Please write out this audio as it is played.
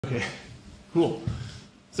Okay, cool.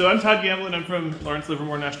 So I'm Todd Gamblin. I'm from Lawrence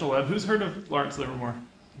Livermore National Lab. Who's heard of Lawrence Livermore?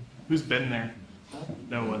 Who's been there?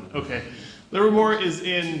 No one. Okay. Livermore is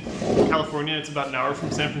in California. It's about an hour from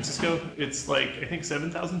San Francisco. It's like, I think,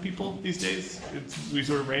 7,000 people these days. We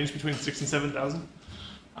sort of range between 6,000 and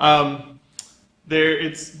 7,000.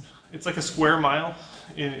 It's like a square mile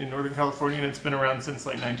in Northern California, and it's been around since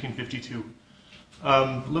like 1952.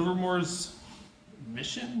 Livermore's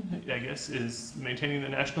mission, I guess, is maintaining the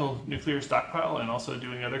national nuclear stockpile and also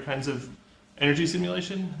doing other kinds of energy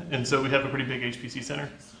simulation. And so we have a pretty big HPC center.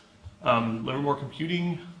 Livermore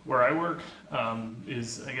Computing, where I work,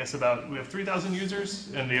 is, I guess, we have 3,000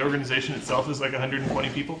 users, and the organization itself is like 120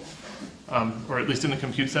 people, or at least in the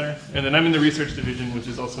compute center. And then I'm in the research division, which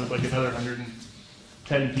is also like another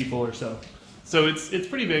 110 people or so. So it's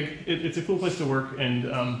pretty big. It's a cool place to work,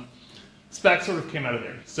 and Spack sort of came out of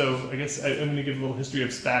there. So I guess I'm going to give a little history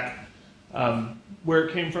of Spack, where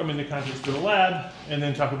it came from in the context of the lab, and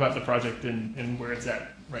then talk about the project and where it's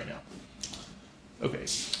at right now. Okay,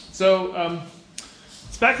 so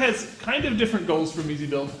Spack has kind of different goals from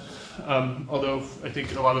EasyBuild, although I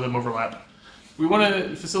think a lot of them overlap. We want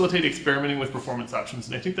to facilitate experimenting with performance options,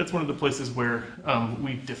 and I think that's one of the places where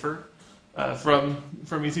we differ from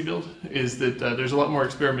EasyBuild, is that there's a lot more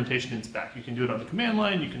experimentation in Spack. You can do it on the command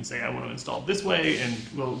line. You can say, I want to install this way, and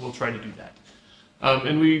we'll try to do that.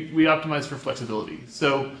 And we optimize for flexibility.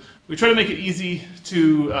 So we try to make it easy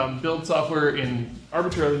to build software in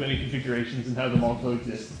arbitrarily many configurations and have them all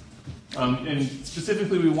coexist. And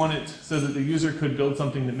specifically, we want it so that the user could build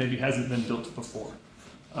something that maybe hasn't been built before.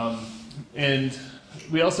 And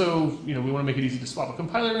we also, we want to make it easy to swap a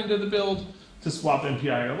compiler into the build, to swap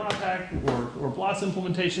MPI or LAPACK or BLAS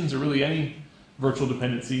implementations, or really any virtual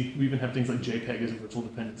dependency. We even have things like JPEG as a virtual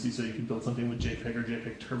dependency, so you can build something with JPEG or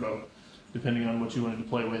JPEG Turbo, depending on what you want to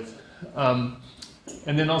deploy with.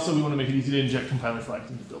 And then also we want to make it easy to inject compiler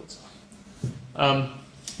flags into builds.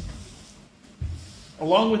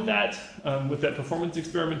 Along with that performance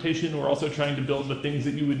experimentation, we're also trying to build the things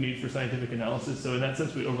that you would need for scientific analysis. So in that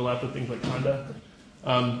sense, we overlap with things like Conda.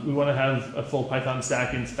 We want to have a full Python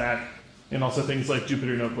stack in Spack, and also things like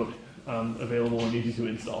Jupyter Notebook available and easy to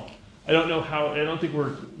install. I don't think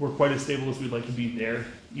we're quite as stable as we'd like to be there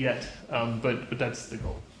yet, but that's the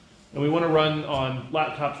goal. And we want to run on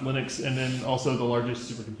laptops, Linux, and then also the largest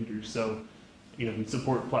supercomputers. So, we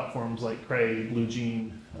support platforms like Cray, Blue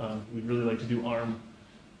Gene. We'd really like to do ARM,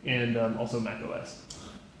 and also Mac OS.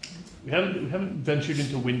 We haven't ventured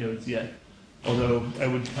into Windows yet, although I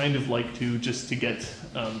would kind of like to, just to get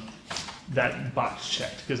that box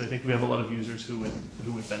checked, because I think we have a lot of users who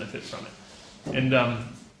would benefit from it. And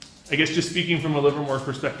I guess just speaking from a Livermore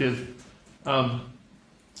perspective,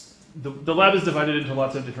 the lab is divided into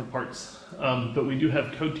lots of different parts, but we do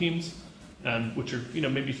have code teams, which are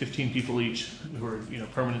maybe 15 people each, who are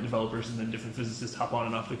permanent developers, and then different physicists hop on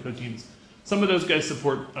and off the code teams. Some of those guys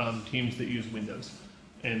support teams that use Windows,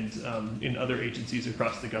 and in other agencies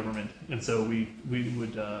across the government, and so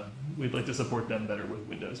we'd like to support them better with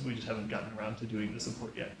Windows. We just haven't gotten around to doing the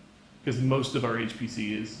support yet, because most of our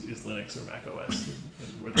HPC is Linux or Mac OS,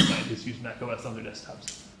 where the scientists use Mac OS on their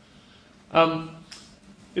desktops.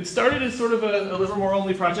 It started as sort of a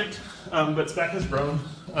Livermore-only project, but Spack has grown.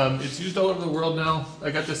 It's used all over the world now.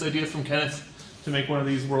 I got this idea from Kenneth to make one of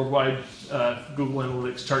these worldwide Google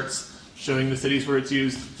Analytics charts showing the cities where it's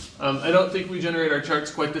used. I don't think we generate our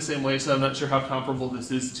charts quite the same way, so I'm not sure how comparable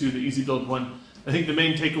this is to the EasyBuild one. I think the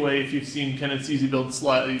main takeaway, if you've seen Kenneth's EasyBuild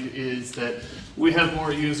slide, is that we have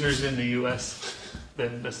more users in the US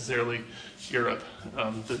than necessarily Europe.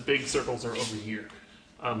 The big circles are over here.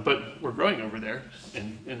 But we're growing over there,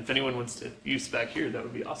 and if anyone wants to use Spack here, that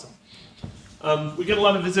would be awesome. We get a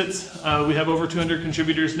lot of visits. We have over 200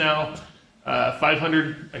 contributors now,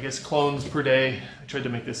 500, I guess, clones per day. I tried to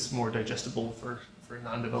make this more digestible for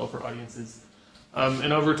non-developer audiences.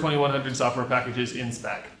 And over 2,100 software packages in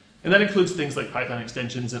Spack. And that includes things like Python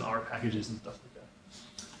extensions and R packages and stuff like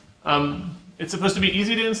that. It's supposed to be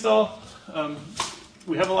easy to install.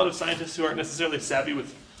 We have a lot of scientists who aren't necessarily savvy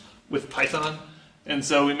with Python. And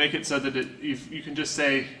so we make it so that you can just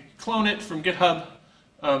say, clone it from GitHub.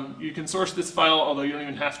 You can source this file, although you don't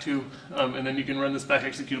even have to. And then you can run the Spack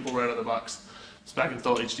executable right out of the box. Spack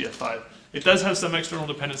install HDF5. It does have some external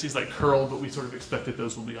dependencies like curl, but we sort of expect that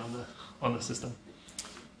those will be on the system.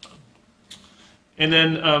 And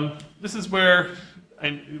then this is where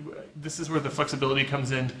the flexibility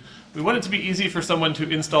comes in. We want it to be easy for someone to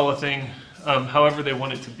install a thing however they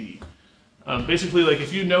want it to be. Basically, like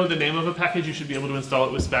if you know the name of a package, you should be able to install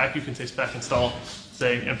it with Spack. You can say Spack install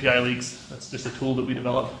say MPI leaks. That's just a tool that we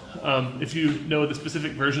develop. If you know the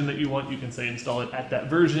specific version that you want, you can say install it at that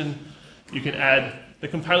version. You can add the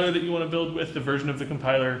compiler that you want to build with, the version of the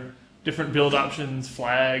compiler, different build options,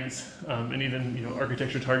 flags, and even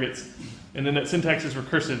architecture targets. And then that syntax is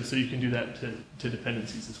recursive, so you can do that to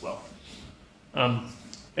dependencies as well.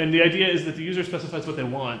 And the idea is that the user specifies what they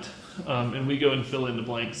want, and we go and fill in the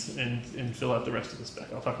blanks and fill out the rest of the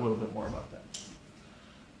spec. I'll talk a little bit more about that.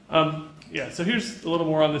 Yeah, so here's a little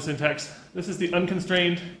more on the syntax. This is the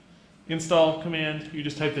unconstrained install command. You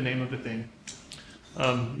just type the name of the thing.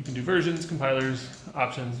 You can do versions, compilers,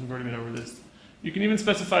 options. We've already been over this. You can even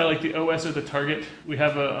specify like the OS or the target. We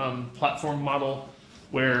have a platform model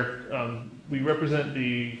where we represent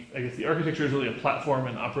the architecture is really a platform,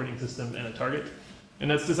 an operating system, and a target. And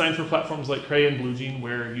that's designed for platforms like Cray and BlueJean,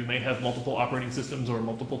 where you may have multiple operating systems or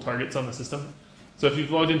multiple targets on the system. So if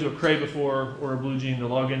you've logged into a Cray before or a BlueJean, the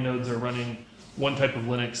login nodes are running one type of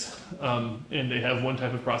Linux, and they have one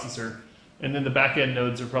type of processor. And then the backend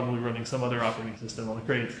nodes are probably running some other operating system. On the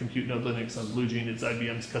Cray, it's Compute Node Linux. On BlueJean, it's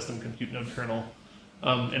IBM's custom Compute Node kernel.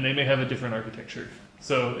 And they may have a different architecture.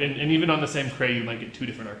 So, and even on the same Cray, you might get two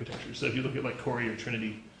different architectures. So if you look at like Cori or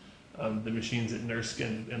Trinity, the machines at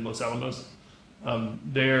NERSC and Los Alamos,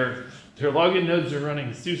 their login nodes are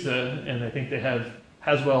running SUSE, and I think they have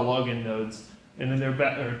Haswell login nodes, and then their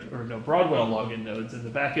Broadwell login nodes, and the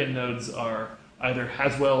backend nodes are either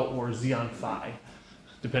Haswell or Xeon Phi,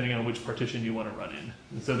 depending on which partition you want to run in.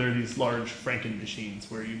 And so there are these large Franken machines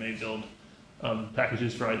where you may build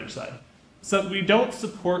packages for either side. So we don't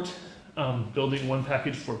support building one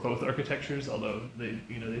package for both architectures, although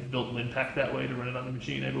they've built Linpack that way to run it on the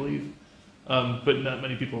machine, I believe. But not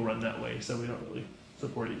many people run that way, so we don't really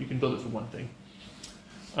support it. You can build it for one thing.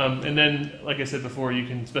 And then, like I said before, you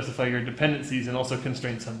can specify your dependencies and also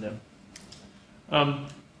constraints on them.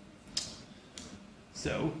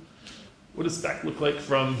 So what does Spack look like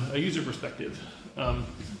from a user perspective?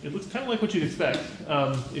 It looks kind of like what you'd expect.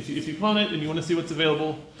 If you clone it and you want to see what's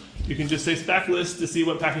available, you can just say Spack list to see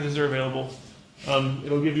what packages are available.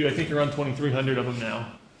 It'll give you, I think, around 2,300 of them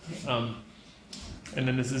now. And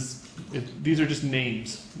then these are just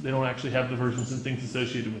names. They don't actually have the versions and things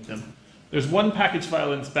associated with them. There's one package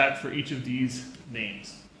file in Spack for each of these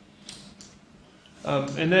names.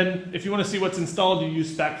 And then if you want to see what's installed, you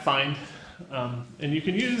use Spack find. And you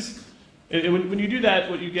can use, when you do that,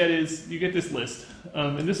 what you get is, you get this list.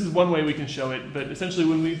 And this is one way we can show it, but essentially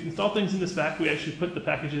when we install things into Spack, we actually put the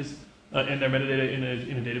packages and their metadata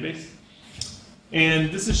in a database.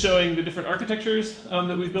 And this is showing the different architectures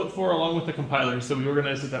that we've built for, along with the compilers. So we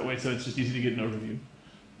organized it that way so it's just easy to get an overview.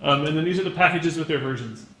 And then these are the packages with their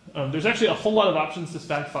versions. There's actually a whole lot of options to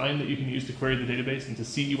Spack find that you can use to query the database and to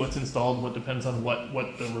see what's installed, what depends on what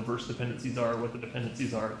the reverse dependencies are, what the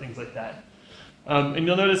dependencies are, things like that. And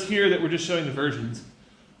you'll notice here that we're just showing the versions.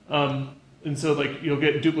 And so like you'll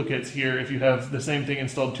get duplicates here if you have the same thing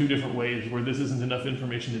installed two different ways where this isn't enough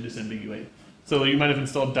information to disambiguate. So you might have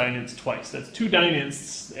installed dynsts twice. That's two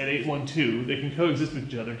dynsts at 812. They can coexist with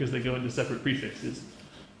each other because they go into separate prefixes.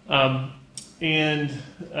 And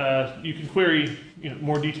you can query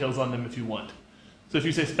more details on them if you want. So if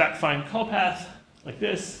you say Spack find call path like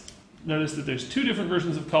this, notice that there's two different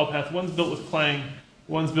versions of call path. One's built with Clang,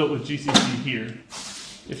 one's built with GCC here.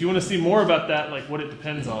 If you want to see more about that, like what it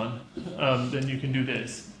depends on, then you can do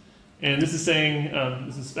this. And this is saying,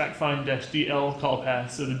 this is Spack find-DL call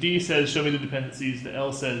path. So the D says, show me the dependencies. The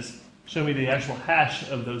L says, show me the actual hash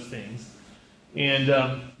of those things. And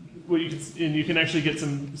you can actually get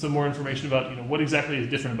some more information about what exactly is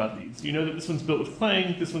different about these. You know that this one's built with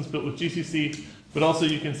Clang, this one's built with GCC, but also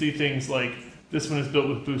you can see things like this one is built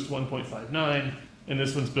with Boost 1.59, and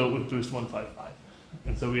this one's built with Boost 1.55.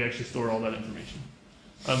 And so we actually store all that information.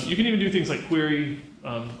 You can even do things like query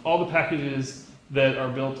all the packages that are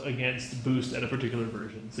built against Boost at a particular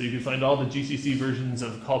version. So you can find all the GCC versions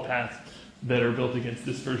of call path that are built against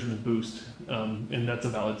this version of Boost, and that's a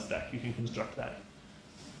valid stack. You can construct that.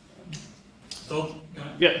 So,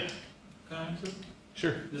 yeah. Can I answer?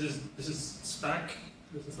 Sure. This is Spack.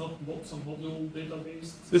 This is not some module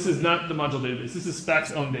database. This is not the module database. This is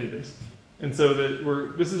Spack's own database, and so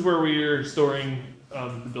this is where we are storing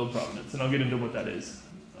the build provenance, and I'll get into what that is.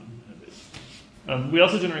 We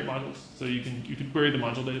also generate modules, so you can query the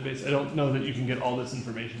module database. I don't know that you can get all this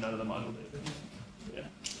information out of the module database. Yeah.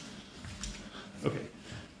 Okay.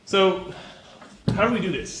 So how do we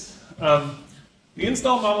do this? The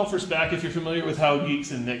install model for Spack, if you're familiar with how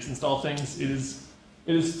Geeks and Nix install things, it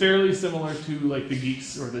is fairly similar to like the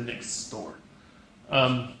Geeks or the Nix store.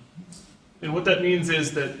 And what that means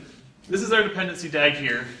is that this is our dependency DAG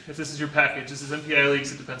here. If this is your package, this is MPI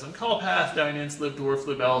leaks. It depends on call path, dynance, libdwarf,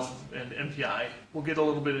 libelf, and MPI. We'll get a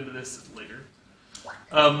little bit into this later.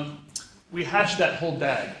 We hash that whole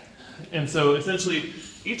DAG. And so essentially,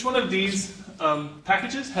 each one of these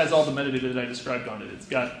packages has all the metadata that I described on it. It's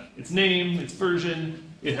got its name, its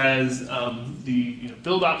version, it has the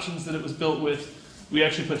build options that it was built with. We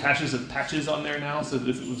actually put hashes of patches on there now, so that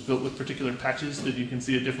if it was built with particular patches, that you can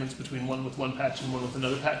see a difference between one with one patch and one with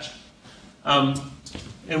another patch.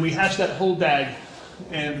 And we hash that whole DAG,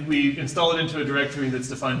 and we install it into a directory that's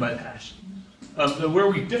defined by the hash. Where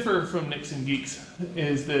we differ from Nix and Geeks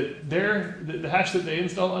is that the hash that they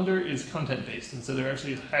install under is content-based, and so they're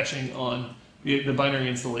actually hashing on the binary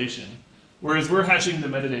installation, whereas we're hashing the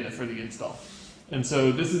metadata for the install. And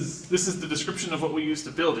so this is the description of what we use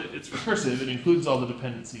to build it. It's recursive. It includes all the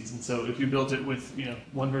dependencies, and so if you built it with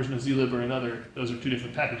one version of zlib or another, those are two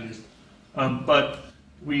different packages. But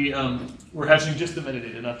we're hashing just the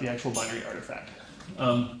metadata, not the actual binary artifact.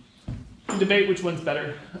 We debate which one's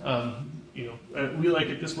better. We like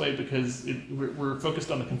it this way because we're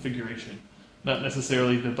focused on the configuration, not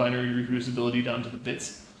necessarily the binary reproducibility down to the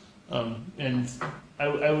bits. And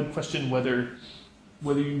I would question whether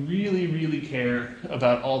you really care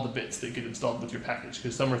about all the bits that get installed with your package,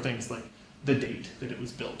 because some are things like the date that it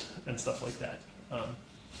was built and stuff like that.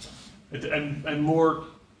 I'm more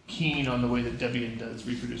keen on the way that Debian does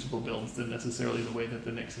reproducible builds than necessarily the way that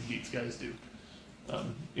the Nix and Geeks guys do.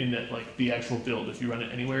 In that, like, the actual build, if you run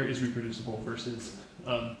it anywhere, is reproducible versus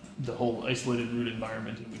the whole isolated root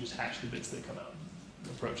environment, and we just hash the bits that come out. The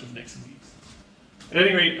approach of Nix and Geeks. At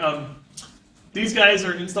any rate, these guys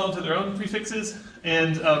are installed to their own prefixes,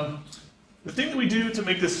 and the thing that we do to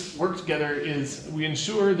make this work together is we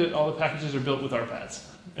ensure that all the packages are built with RPaths.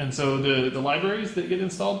 And so the libraries that get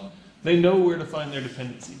installed, they know where to find their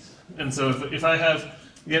dependencies. And so if I have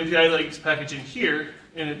the MPI leaks package in here,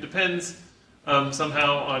 and it depends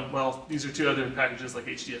somehow on, well, these are two other packages like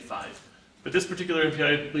HDF5. But this particular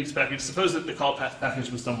MPI leaks package, suppose that the call path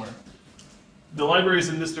package was somewhere. The libraries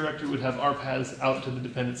in this directory would have RPaths out to the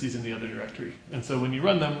dependencies in the other directory. And so when you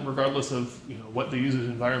run them, regardless of what the user's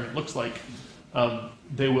environment looks like,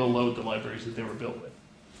 they will load the libraries that they were built with.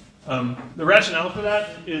 The rationale for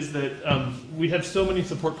that is that we have so many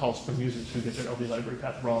support calls from users who get their LD library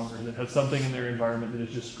path wrong, or that have something in their environment that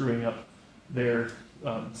is just screwing up their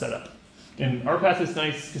setup. And RPath is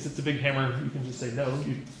nice because it's a big hammer. You can just say, no,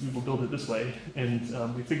 you will build it this way.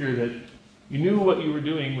 And we figure that you knew what you were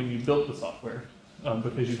doing when you built the software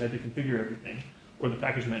because you had to configure everything, or the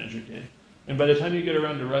package manager did. And by the time you get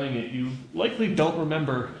around to running it, you likely don't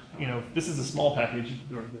remember, this is a small package,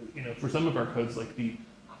 or for some of our codes, like the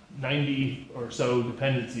 90 or so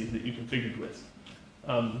dependencies that you configured with.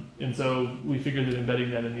 And so we figured that embedding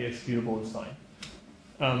that in the executable is fine.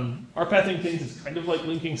 RPathing things is kind of like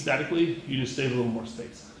linking statically. You just save a little more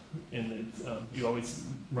space, and you always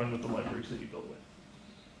run with the libraries that you build with.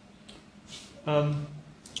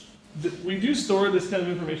 We do store this kind of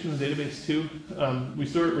information in the database too. We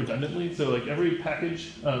store it redundantly, so like every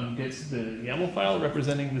package gets the YAML file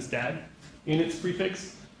representing this DAG in its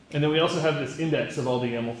prefix, and then we also have this index of all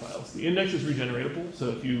the YAML files. The index is regeneratable, so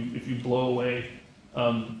if you blow away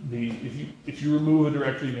if you remove a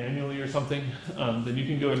directory manually or something, then you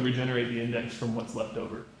can go and regenerate the index from what's left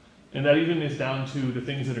over. And that even is down to the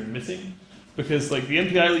things that are missing, because like the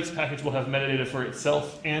MPI leaks package will have metadata for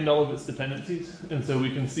itself and all of its dependencies, and so we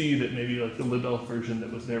can see that maybe like the libelf version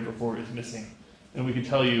that was there before is missing, and we can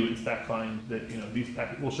tell you in stack find that these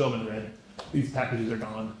packages, we'll show them in red. These packages are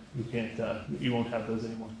gone. You can't, you won't have those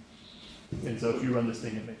anymore. And so if you run this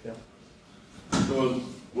thing, it may fail. So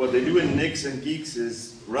what they do in Nix and Geeks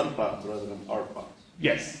is runpath rather than rpath.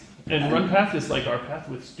 Yes, and runpath is like rpath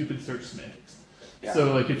with stupid search semantics. Yeah.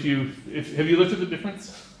 So like have you looked at the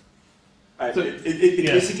difference?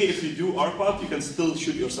 Basically, if you do rpath, you can still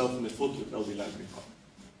shoot yourself in the foot with LD library path.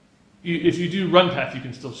 If you do runpath, you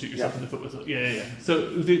can still shoot yourself in the foot with it. Yeah. So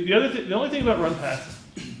the only thing about runpath,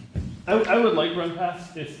 I would like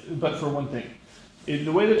runpath, but for one thing,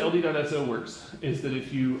 the way that ld.so works is that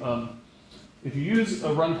if you use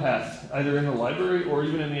a run path, either in the library or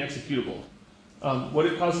even in the executable, what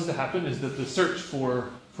it causes to happen is that the search for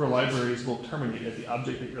libraries will terminate at the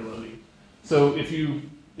object that you're loading. So if you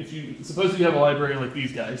suppose you have a library like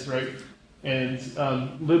these guys, right? And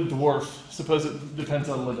libdwarf, suppose it depends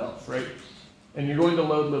on libelf, right? And you're going to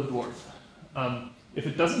load libdwarf. If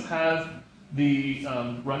it doesn't have the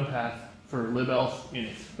run path for libelf in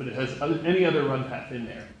it, but it has any other run path in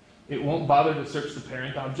there, it won't bother to search the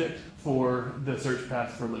parent object for the search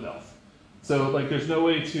path for libelf. So like there's no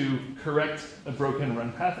way to correct a broken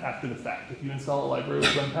run path after the fact. If you install a library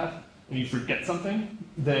with run path and you forget something,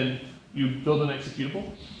 then you build an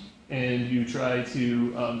executable, and you try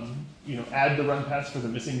to add the run paths for the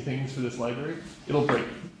missing things for this library. It'll break.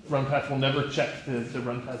 Run path will never check the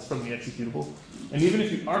run paths from the executable. And even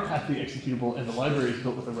if you rpath the executable and the library is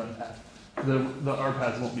built with a run path, the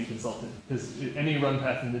rpaths won't be consulted, because any run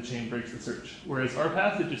path in the chain breaks the search. Whereas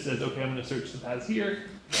rpath, it just says, okay, I'm going to search the paths here,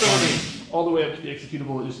 all the way up to the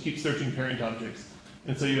executable. It just keeps searching parent objects.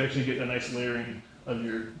 And so you actually get a nice layering of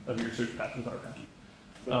your search path with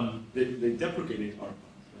rpath. They deprecated RPath,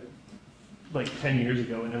 right? Like 10 years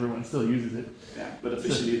ago, and everyone still uses it. Yeah, but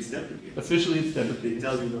officially it's deprecated. Officially it's deprecated. They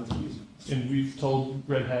tell you not to use it. And we've told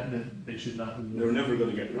Red Hat that they should not use They're never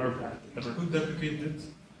going to get rid of rpath ever. Who deprecated it?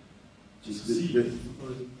 Just C? the-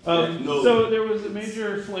 Or is it- No. So there was a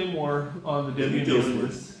major flame war on the Debian Utils mailing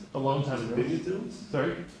list. list a long time ago. Binutils?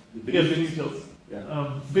 Sorry? The Yeah, Binutils? Binutils.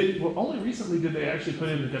 Yeah. Well, only recently did they actually put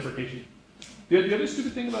in the deprecation. The other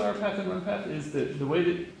stupid thing about rpath and runpath is that the way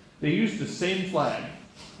that they use the same flag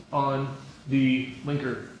on the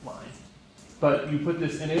linker line, but you put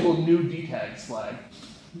this enable new dtags flag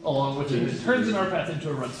along with it, and it turns an rpath into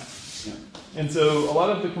a runpath. Yeah. And so a lot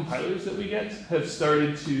of the compilers that we get have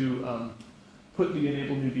started to put the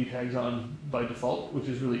enable new dtags on by default, which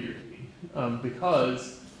is really irritating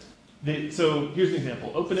because so here's an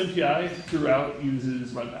example. OpenMPI throughout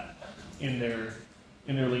uses runpath in their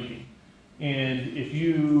linking, and if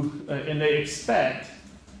you and they expect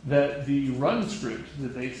that the run script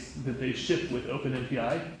that they ship with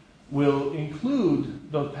OpenMPI will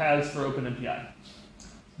include the paths for OpenMPI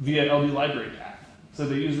via LD library path. So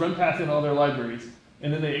they use runpath in all their libraries,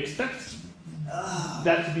 and then they expect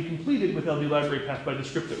that to be completed with LD library path by the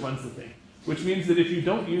script that runs the thing. Which means that if you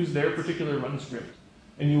don't use their particular run script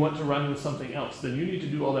and you want to run with something else, then you need to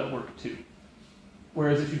do all that work too.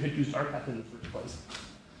 Whereas if you had used rpath in the first place,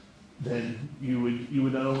 then you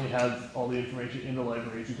would not only have all the information in the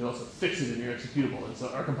libraries, you could also fix it in your executable, and so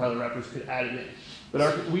our compiler wrappers could add it in.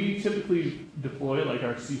 But we typically deploy like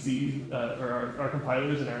our CC or our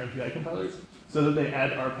compilers and our MPI compilers so that they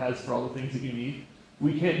add rpaths for all the things that you need.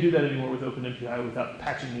 We can't do that anymore with OpenMPI without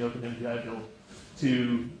patching the OpenMPI build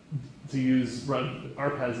to use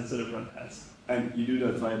rpaths instead of runpaths. And you do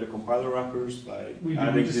that via the compiler wrappers by We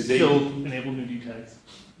adding just disable. still enable new dtags.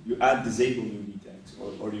 You add disable new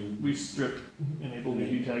dtags, or you. We strip enable new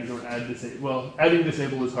dtags or add disable. Well, adding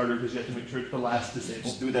disable is harder because you have to make sure it's the last disable.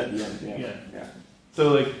 Just do that at the end. Yeah. Yeah.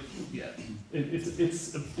 So like, yeah,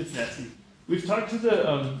 it's nasty. We've talked to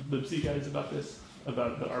the libc guys about this,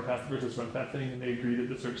 about the rpath versus runpath thing, and they agree that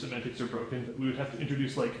the search semantics are broken. But we would have to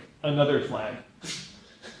introduce like another flag,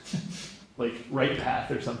 like right path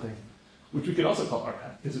or something, which we could also call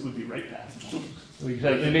rpath because it would be right path. We could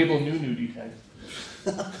have enable new dtags.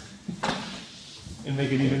 And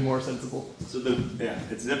make it even more sensible. So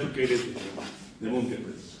it's deprecated. They won't get rid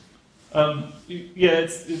of it. Yeah,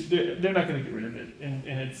 they're not going to get rid of it, and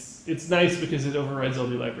it's nice because it overrides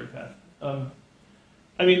LD library path.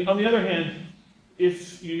 I mean, on the other hand,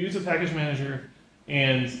 if you use a package manager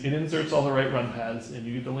and it inserts all the right run paths and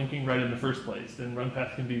you get the linking right in the first place, then run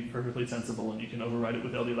path can be perfectly sensible and you can override it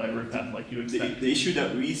with LD library path like you expect. The issue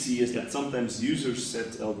that we see is that sometimes users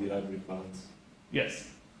set LD library paths. Yes.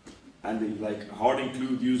 And they hard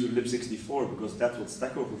include user lib64 because that's what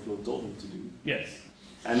Stack Overflow told them to do. Yes.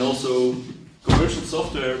 And also commercial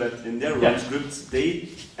software that in their run scripts they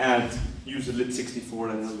add user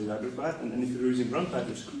lib64 and LD library path, and if you're using runpath,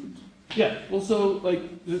 you're screwed. Yeah. Well, so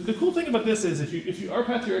the cool thing about this is if you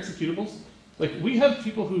rpath your executables, we have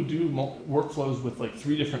people who do workflows with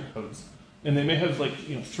 3 different codes, and they may have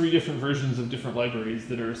 3 different versions of different libraries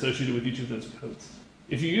that are associated with each of those codes.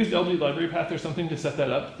 If you used LD library path or something to set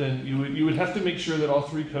that up, then you would have to make sure that all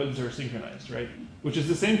 3 codes are synchronized, right? Which is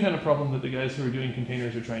the same kind of problem that the guys who are doing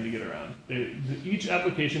containers are trying to get around. Each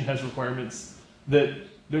application has requirements that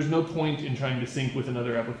there's no point in trying to sync with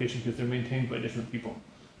another application because they're maintained by different people.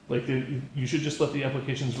 You should just let the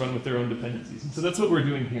applications run with their own dependencies. And so that's what we're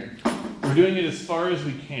doing here. We're doing it as far as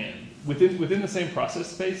we can within the same process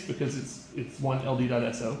space because it's one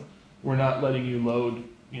ld.so. We're not letting you load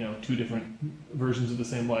 2 different versions of the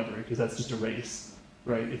same library because that's just a race,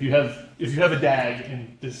 right? If you have a DAG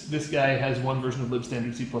and this guy has one version of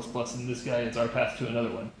libstandard C++ and this guy is rpath to another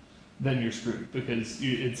one, then you're screwed because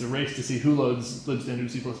it's a race to see who loads libstandard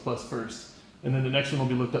C++ first, and then the next one will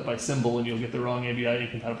be looked up by symbol and you'll get the wrong ABI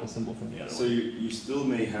incompatible symbol from the other one. So you still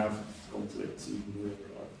may have conflicts even with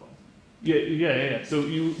rpath. Yeah. So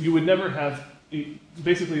you would never have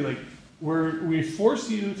basically we force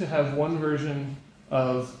you to have one version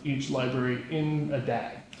of each library in a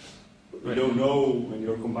DAG. You don't know when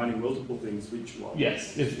you're combining multiple things which one.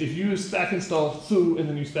 Yes, if you Spack install foo and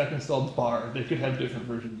then you Spack install bar, they could have different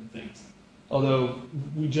versions of things. Although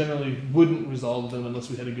we generally wouldn't resolve them unless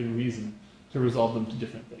we had a good reason to resolve them to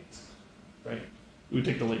different things, right? We would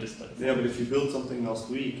take the latest by default. Yeah, but if you build something last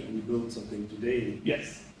week and you build something today,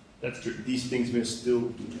 yes, that's true. these things may still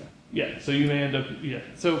be there. Yeah, so you may end up, yeah.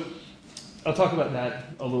 So I'll talk about that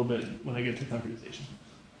a little bit when I get to concretization,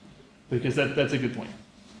 because that's a good point.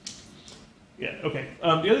 Yeah, okay.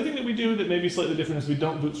 The other thing that we do that may be slightly different is we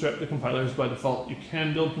don't bootstrap the compilers by default. You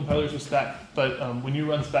can build compilers with Spack, but when you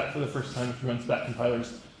run Spack for the first time, if you run Spack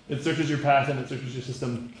compilers, it searches your path and it searches your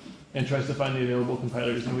system and tries to find the available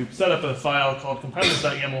compilers. And we've set up a file called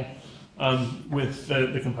compilers.yaml with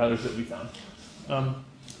the compilers that we found.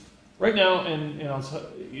 Right now, and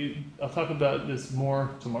I'll talk about this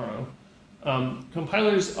more tomorrow,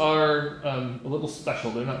 compilers are a little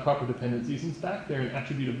special. They're not proper dependencies in Spack. They're an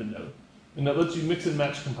attribute of the node. And that lets you mix and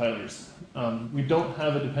match compilers. We don't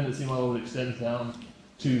have a dependency model that extends down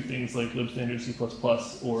to things like libstandard C++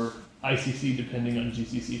 or ICC depending on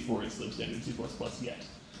GCC for its libstandard C++ yet.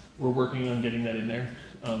 We're working on getting that in there,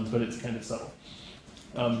 but it's kind of subtle.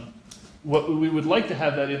 What we would like to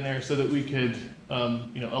have that in there so that we could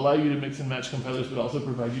allow you to mix and match compilers, but also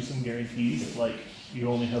provide you some guarantees, like you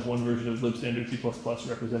only have one version of libstandard C++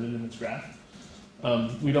 represented in this graph.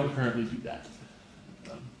 We don't currently do that.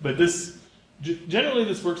 But generally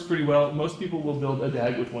this works pretty well. Most people will build a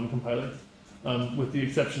DAG with one compiler, with the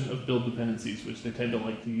exception of build dependencies, which they tend to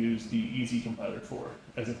like to use the easy compiler for,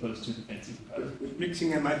 as opposed to the fancy compiler. With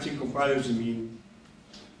mixing and matching compilers, you mean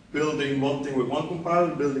building one thing with one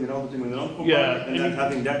compiler, building another thing with another compiler, and then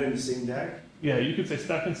having that in the same DAG? Yeah, you could say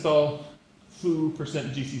stack install foo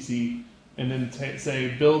 %gcc, and then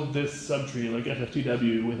say build this subtree like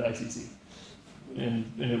FFTW with ICC, and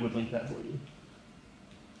it would link that for you.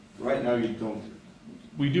 Right now you don't.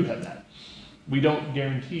 We do have that. We don't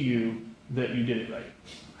guarantee you that you did it right.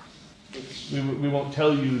 We won't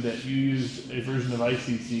tell you that you used a version of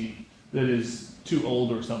ICC that is too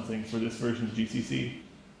old or something for this version of GCC,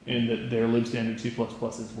 and that their libstandard C++ will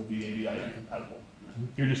be ABI incompatible.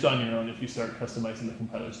 You're just on your own if you start customizing the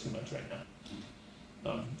compilers too much right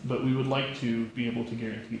now. But we would like to be able to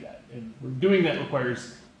guarantee that. And doing that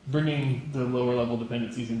requires bringing the lower level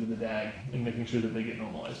dependencies into the DAG and making sure that they get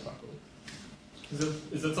normalized properly.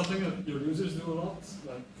 Is that something that your users do a lot?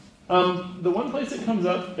 The one place it comes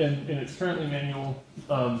up, and it's currently manual,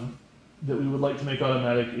 that we would like to make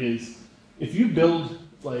automatic is if you build,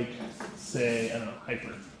 like, say, I don't know,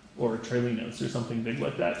 Hyper or Trailing-Notes or something big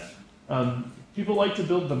like that, people like to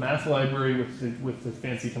build the math library with the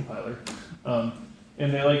fancy compiler.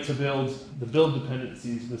 And they like to build the build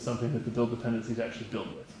dependencies with something that the build dependencies actually build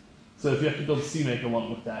with. So if you have to build CMake along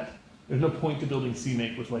with that, there's no point to building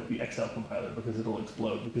CMake with like the XL compiler because it'll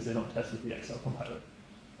explode because they don't test with the XL compiler.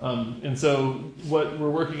 And so what we're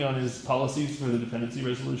working on is policies for the dependency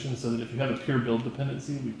resolution so that if you have a pure build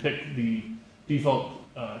dependency, we pick the default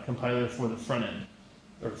compiler for the front end,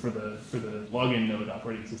 or for the login node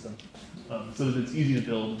operating system, so that it's easy to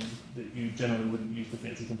build, that you generally wouldn't use the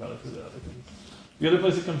fancy compiler for the other things. The other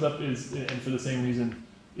place it comes up is, and for the same reason,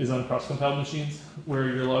 is on cross-compiled machines, where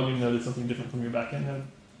your login node is something different from your backend node.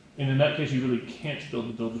 And in that case, you really can't build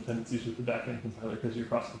the build dependencies with the backend compiler because you're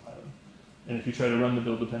cross-compiling. And if you try to run the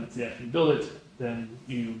build dependency after you build it, then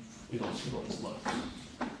it'll explode.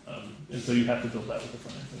 And so you have to build that with the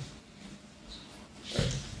front end thing.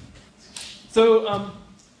 Right. So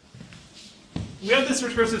we have this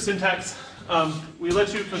recursive syntax. We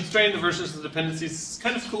let you constrain the versions of the dependencies. It's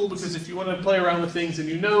kind of cool because if you want to play around with things and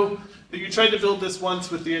you know that you tried to build this once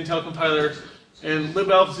with the Intel compiler and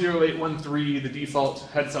libelf 0813, the default,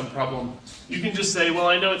 had some problem, you can just say, well,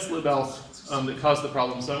 I know it's libelf that caused the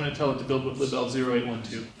problem, so I'm going to tell it to build with libelf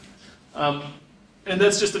 0812. And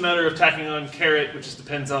that's just a matter of tacking on caret, which just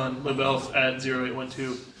depends on libelf at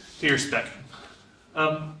 0812 to your spec.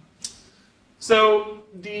 So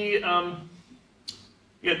the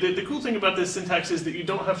cool thing about this syntax is that you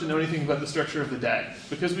don't have to know anything about the structure of the DAG.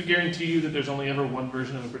 Because we guarantee you that there's only ever one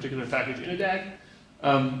version of a particular package in a DAG,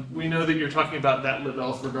 we know that you're talking about that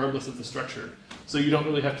libelf regardless of the structure. So you don't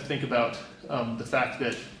really have to think about the fact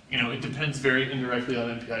that it depends very indirectly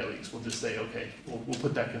on MPI leaks. We'll just say, okay, we'll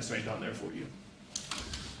put that constraint on there for you.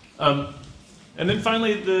 And then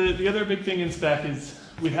finally, the other big thing in Spack is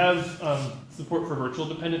we have support for virtual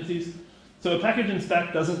dependencies. So a package in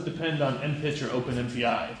Spack doesn't depend on mpitch or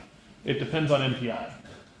OpenMPI. It depends on MPI.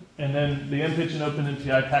 And then the mpitch and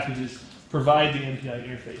OpenMPI packages provide the MPI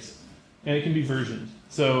interface. And it can be versioned.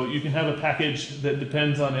 So you can have a package that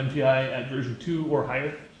depends on MPI at version 2 or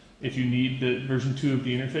higher, if you need the version 2 of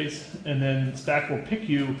the interface, and then Spack will pick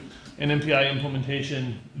you an MPI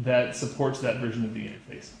implementation that supports that version of the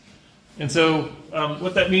interface. And so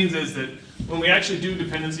what that means is that when we actually do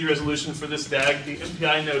dependency resolution for this DAG, the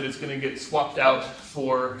MPI node is going to get swapped out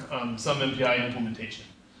for some MPI implementation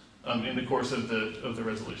in the course of the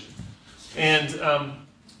resolution. And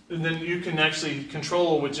then you can actually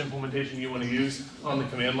control which implementation you want to use on the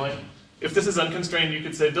command line. If this is unconstrained, you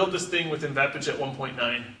could say build this thing with MVAPitch at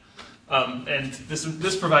 1.9. And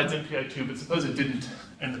this provides MPI2, but suppose it didn't,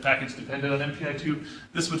 and the package depended on MPI2,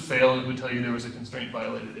 this would fail and it would tell you there was a constraint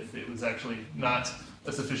violated if it was actually not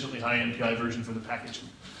a sufficiently high MPI version for the package.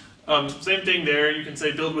 Same thing there, you can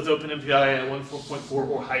say build with OpenMPI at 1.4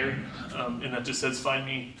 or higher, and that just says find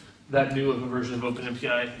me that new of a version of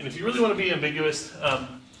OpenMPI. And if you really want to be ambiguous,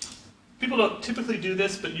 people don't typically do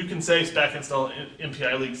this, but you can say Spack install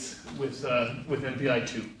MPI leaks with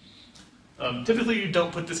MPI2. Typically, you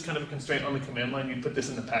don't put this kind of a constraint on the command line. You put this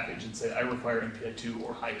in the package and say, I require MPI2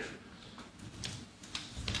 or higher.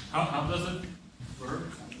 How does it work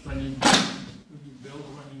when you build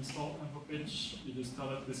or when you install MPI? You just tell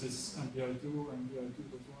it this is MPI2,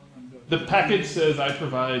 MPI2.1, The package says I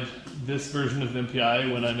provide this version of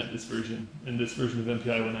MPI when I'm at this version, and this version of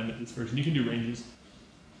MPI when I'm at this version. You can do ranges.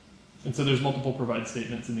 And so there's multiple provide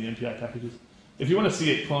statements in the MPI packages. If you want to see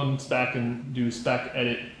it, clone Spack and do Spack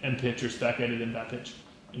edit mpitch or Spack edit MVAPitch,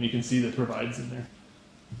 and you can see the provides in there.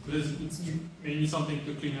 But it's maybe something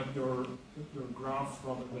to clean up your graph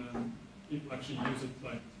rather than people actually use it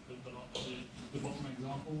like the bottom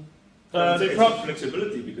example. It's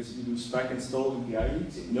flexibility, because if you do Spack install MPI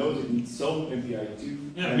leaks, it knows it needs some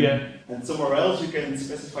MPI2. Yeah. And somewhere else you can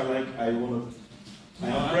specify like I want to. I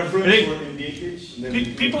have preference for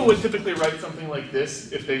MPI. People would typically write something like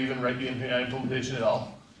this if they even write the MPI implementation at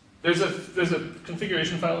all. There's a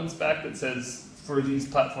configuration file in Spack that says for these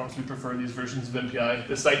platforms we prefer these versions of MPI.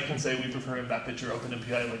 The site can say we prefer MVAPitch or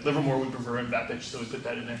OpenMPI. Like Livermore we prefer MVAPitch, so we put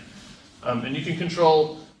that in there. And you can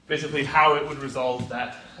control basically how it would resolve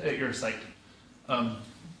that at your site.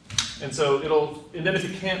 And so and then if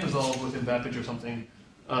it can't resolve with MVAPitch or something,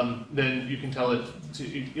 then you can tell it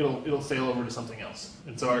it'll fail over to something else.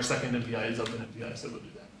 And so our second MPI is OpenMPI, so we'll do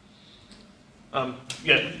that.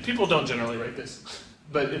 Yeah, people don't generally write this,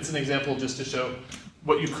 but it's an example just to show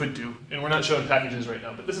what you could do. And we're not showing packages right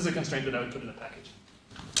now, but this is a constraint that I would put in a package.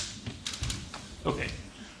 Okay.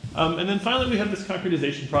 And then finally we have this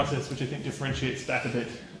concretization process, which I think differentiates Spack a bit.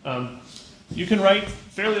 You can write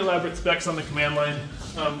fairly elaborate specs on the command line.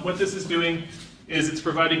 What this is doing is it's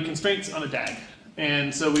providing constraints on a DAG.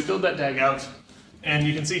 And so we build that DAG out, and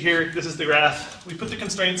you can see here, this is the graph. We put the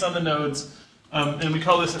constraints on the nodes, and we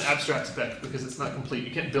call this an abstract spec because it's not complete.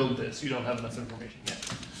 You can't build this. You don't have enough information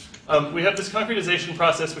yet. We have this concretization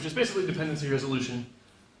process, which is basically dependency resolution.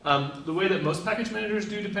 The way that most package managers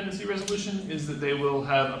do dependency resolution is that they will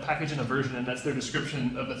have a package and a version, and that's their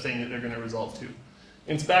description of the thing that they're going to resolve to.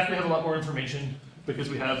 In Spack, we have a lot more information because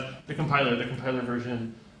we have the compiler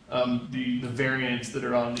version, the variants that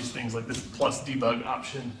are on these things, like this plus debug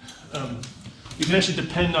option. You can actually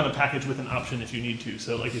depend on a package with an option if you need to.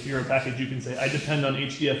 So like if you're a package, you can say, I depend on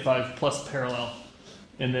HDF5 plus parallel,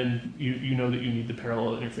 and then you know that you need the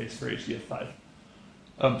parallel interface for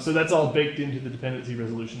HDF5. So that's all baked into the dependency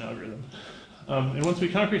resolution algorithm. And once we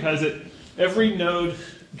concretize it, every node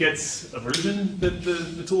gets a version that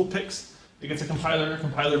the tool picks. It gets a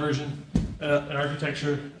compiler version, an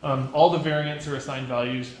architecture. All the variants are assigned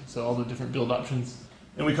values, so all the different build options.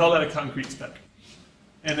 And we call that a concrete spec.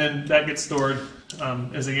 And then that gets stored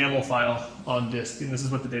as a YAML file on disk, and this is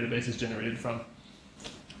what the database is generated from.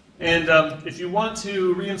 And if you want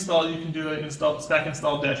to reinstall, you can do an Spack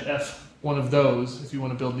install -f, one of those, if you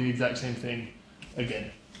want to build the exact same thing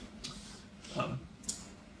again.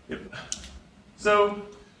 Yep. So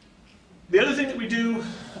the other thing that we do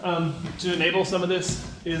to enable some of this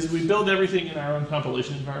is we build everything in our own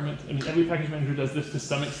compilation environment. I mean, every package manager does this to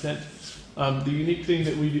some extent. The unique thing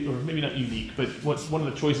that we do, or maybe not unique, but one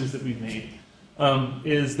of the choices that we've made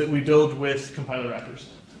is that we build with compiler wrappers.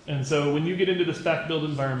 And so when you get into the Spack build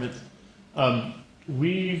environment,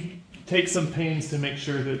 we take some pains to make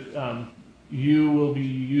sure that you will be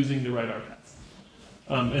using the right RPaths,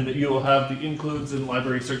 and that you will have the includes and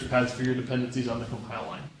library search paths for your dependencies on the compile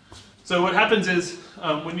line. So what happens is,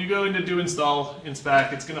 when you go into do install in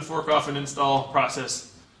Spack, it's going to fork off an install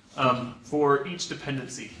process for each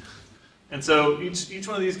dependency. And so each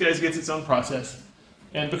one of these guys gets its own process.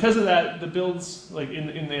 And because of that, the builds, like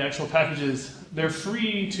in the actual packages, they're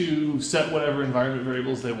free to set whatever environment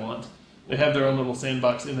variables they want. They have their own little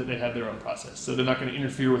sandbox in that they have their own process. So they're not going to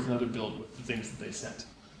interfere with another build with the things that they set.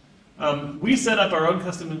 We set up our own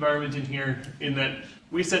custom environment in here in that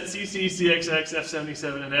we set CC, CXX,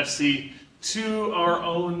 F77, and FC to our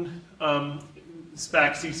own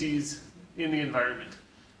Spack CCs in the environment.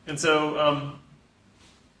 And so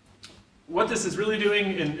what this is really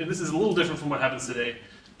doing, and this is a little different from what happens today,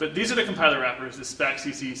 but these are the compiler wrappers, the Spack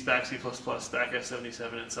CC, Spack C++, Spack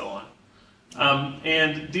F77, and so on.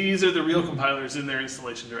 And these are the real compilers in their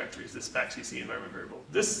installation directories, the Spack CC environment variable.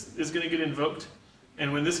 This is going to get invoked,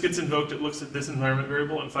 and when this gets invoked, it looks at this environment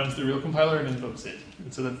variable and finds the real compiler and invokes it.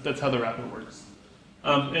 And so that's how the wrapper works.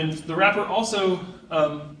 And the wrapper also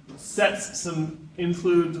sets some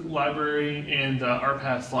include library and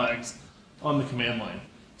RPath flags on the command line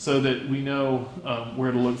so that we know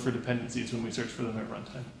where to look for dependencies when we search for them at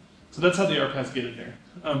runtime. So that's how the RPaths get in there.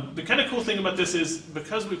 The kind of cool thing about this is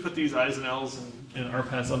because we put these I's and L's and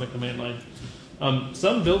RPaths on the command line,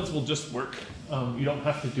 some builds will just work. You don't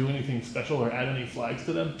have to do anything special or add any flags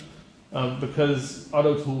to them because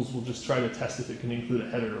auto tools will just try to test if it can include a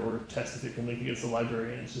header or test if it can link against the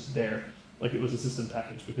library and it's just there like it was a system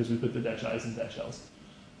package because we put the -i's and -l's.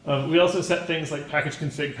 We also set things like package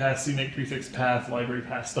config path, CMake prefix path, library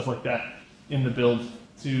path, stuff like that in the build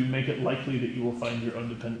to make it likely that you will find your own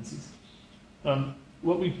dependencies.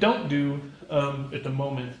 What we don't do at the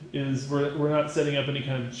moment is we're not setting up any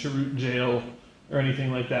kind of chroot jail or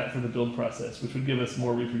anything like that for the build process, which would give us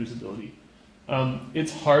more reproducibility.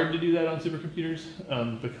 It's hard to do that on supercomputers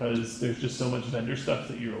because there's just so much vendor stuff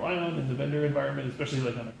that you rely on in the vendor environment, especially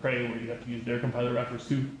like on a Cray where you have to use their compiler wrappers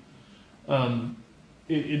too. That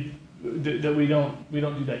we don't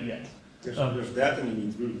do that yet. There's that and you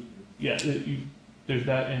need root. Yeah, there's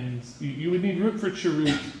that, and you would need root for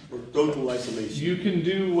chroot. Or total isolation. You can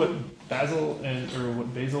do what Basil and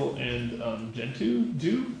Gentoo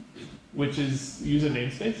do, which is use a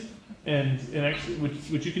namespace, and actually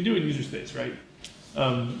which you can do in user space, right?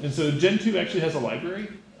 And so Gentoo actually has a library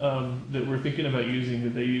that we're thinking about using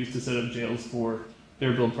that they use to set up jails for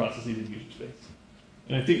their build processes in user space.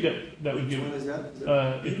 And I think that would give. Which one is that?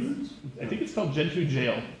 I think it's called Gentoo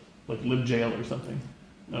jail, like libjail or something.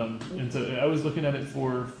 And so I was looking at it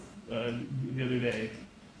for the other day.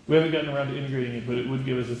 We haven't gotten around to integrating it, but it would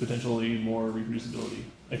give us a potentially more reproducibility.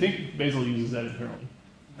 I think Basil uses that internally.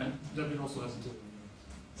 And Debian also has a tool.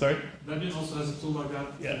 Sorry? Debian also has a tool like that.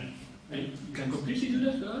 Yeah. And you can completely do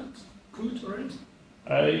that without root or it?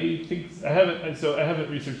 I think I haven't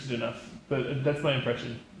researched it enough, but that's my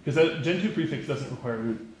impression. Because Gentoo prefix doesn't require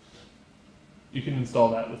root. You can install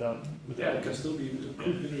that without Yeah, it can still be root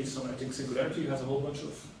binaries. So I think Singularity has a whole bunch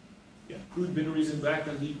of root binaries in back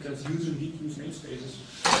and because user need use namespaces.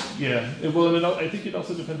 Yeah, well, and I think it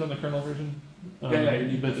also depends on the kernel version.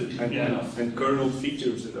 And kernel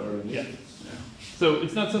features that are in it. Yeah. So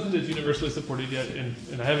it's not something that's universally supported yet,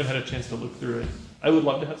 and I haven't had a chance to look through it. I would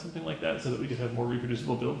love to have something like that so that we could have more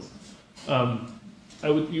reproducible builds.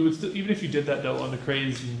 You would still, even if you did that though on the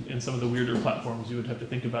Crays and some of the weirder platforms, you would have to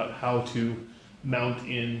think about how to mount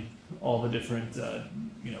in all the different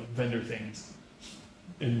vendor things,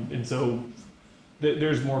 and so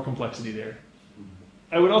there's more complexity there.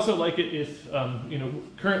 I would also like it if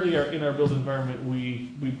currently in our build environment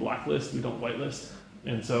we blacklist, we don't whitelist,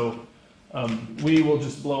 and so we will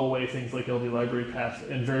just blow away things like LD library path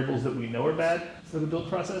and variables that we know are bad for the build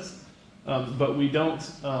process, but we don't.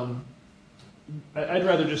 I'd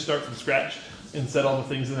rather just start from scratch and set all the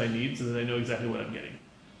things that I need so that I know exactly what I'm getting.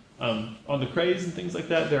 On the Crays and things like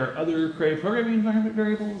that, there are other Cray programming environment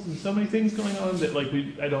variables and so many things going on that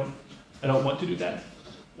I don't want to do that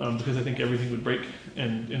because I think everything would break.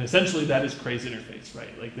 And essentially that is Cray's interface,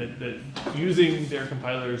 right? Like that using their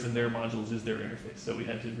compilers and their modules is their interface. So we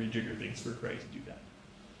had to rejigger things for Cray to do that.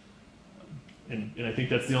 And I think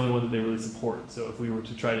that's the only one that they really support. So if we were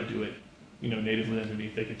to try to do it, natively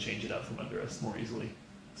underneath, they could change it out from under us more easily.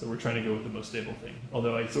 So we're trying to go with the most stable thing.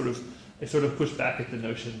 Although I sort of push back at the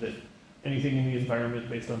notion that anything in the environment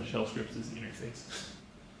based on shell scripts is the interface.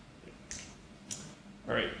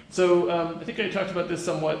 All right. So I think I talked about this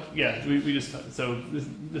somewhat. Yeah, we just so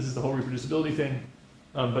this is the whole reproducibility thing.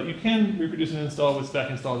 But you can reproduce and install with Spack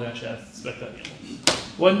install-f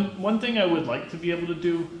spec.yaml. One thing I would like to be able to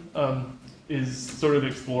do is sort of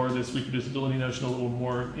explore this reproducibility notion a little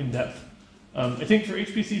more in depth. I think for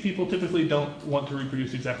HPC, people typically don't want to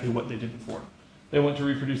reproduce exactly what they did before. They want to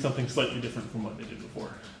reproduce something slightly different from what they did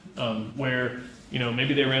before. Where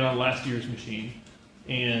maybe they ran on last year's machine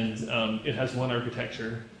and it has one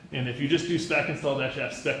architecture. And if you just do Spack install-f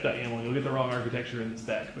spec.yaml, you'll get the wrong architecture in the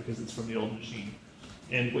spec because it's from the old machine.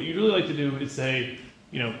 And what you'd really like to do is say,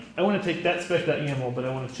 I want to take that spec.yaml, but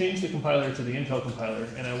I want to change the compiler to the Intel compiler,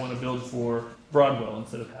 and I want to build for Broadwell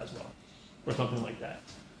instead of Haswell, or something like that.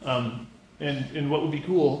 And what would be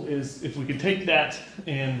cool is if we could take that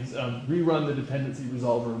and rerun the dependency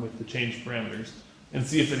resolver with the change parameters and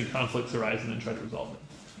see if any conflicts arise and then try to resolve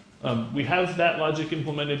them. We have that logic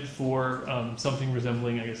implemented for something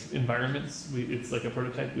resembling, I guess, environments. It's like a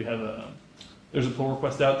prototype. We have there's a pull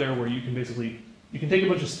request out there where you can basically, you can take a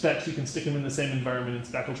bunch of specs, you can stick them in the same environment, and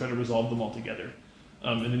Spack will try to resolve them all together.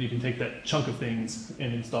 And then you can take that chunk of things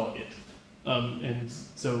and install it. And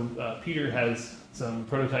so Peter has some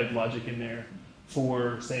prototype logic in there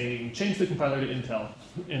for saying, change the compiler to Intel,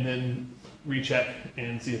 and then recheck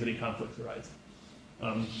and see if any conflicts arise.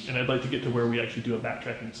 And I'd like to get to where we actually do a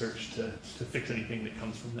backtracking search to fix anything that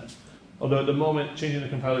comes from that. Although at the moment, changing the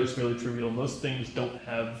compiler is fairly trivial. Most things don't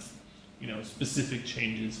have, specific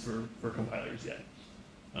changes for compilers yet.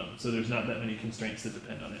 So there's not that many constraints that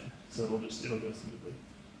depend on it. So it'll go smoothly.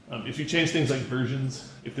 If you change things like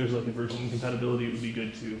versions, if there's like a version incompatibility, it would be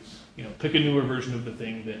good to, pick a newer version of the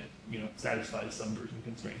thing that, satisfies some version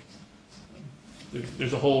constraints.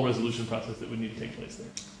 There's a whole resolution process that would need to take place there.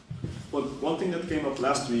 Well, one thing that came up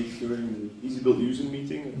last week during the Easy Build user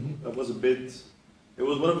meeting, that was it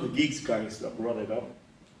was one of the geeks guys that brought it up.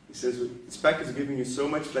 He says, Spack is giving you so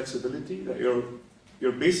much flexibility that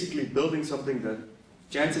you're basically building something that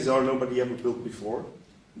chances are nobody ever built before,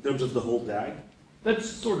 in terms of the whole DAG. That's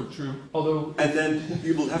sort of true, although... And then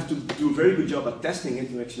you will have to do a very good job at testing it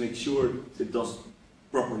to actually make sure it does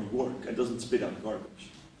properly work and doesn't spit out garbage.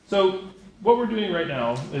 So what we're doing right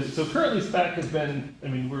now is, so currently Spack has been,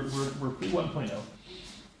 we're pre 1.0.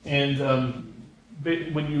 And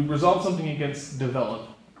when you resolve something against develop,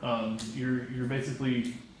 you're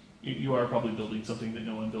basically, you are probably building something that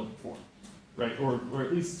no one built before, right? Or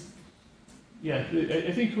at least, yeah,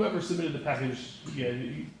 I think whoever submitted the package, yeah,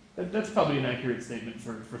 that's probably an accurate statement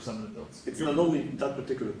for some of the builds. It's not only that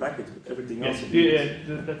particular package, but everything else. Yeah,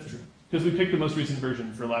 that's true. Because we picked the most recent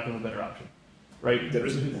version for lack of a better option, right? There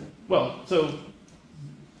isn't. Well, so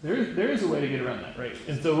there is a way to get around that, right?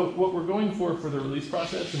 And so what we're going for the release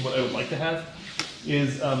process, and what I would like to have,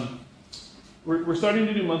 is we're starting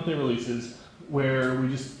to do monthly releases where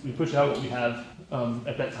we push out what we have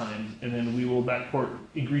at that time, and then we will backport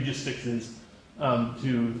egregious fixes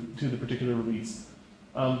to the particular release.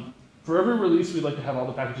 For every release, we'd like to have all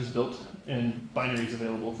the packages built and binaries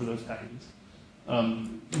available for those packages.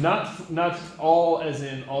 Not all as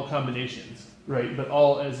in all combinations, right? But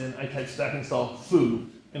all as in I type stack install foo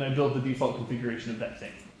and I build the default configuration of that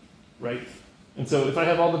thing, right? And so if I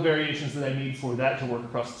have all the variations that I need for that to work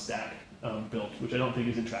across the stack built, which I don't think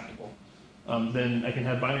is intractable, then I can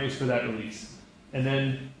have binaries for that release. And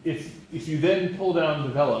then if you then pull down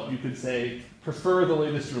develop, you could say prefer the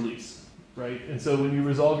latest release, right? And so when you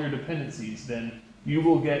resolve your dependencies, then you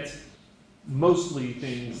will get mostly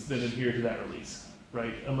things that adhere to that release,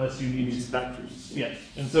 right? Unless you need these factories. Yeah,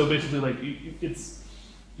 and so basically, like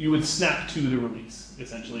you would snap to the release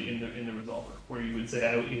essentially in the resolver, where you would say,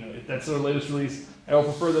 if that's the latest release, I will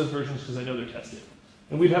prefer those versions because I know they're tested.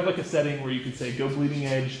 And we'd have like a setting where you could say go bleeding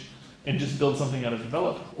edge and just build something out of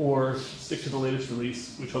develop, or stick to the latest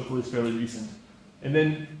release, which hopefully is fairly recent. And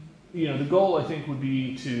then, the goal I think would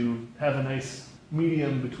be to have a nice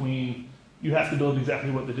medium between you have to build exactly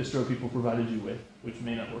what the distro people provided you with, which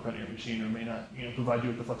may not work on your machine or may not provide you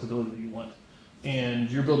with the flexibility that you want. And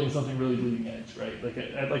you're building something really bleeding edge, right? Like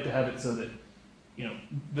I'd like to have it so that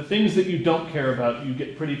the things that you don't care about, you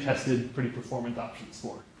get pretty tested, pretty performant options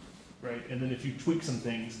for, right? And then if you tweak some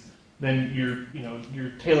things, then you're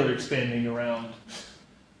tailor expanding around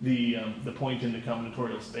the point in the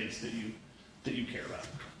combinatorial space that you care about.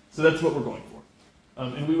 So that's what we're going for.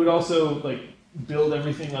 And we would also build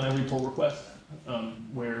everything on every pull request,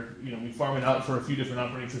 where we farm it out for a few different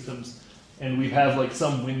operating systems, and we have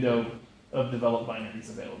some window of developed binaries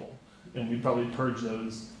available, and we'd probably purge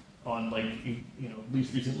those on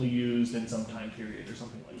least recently used in some time period or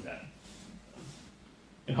something like that.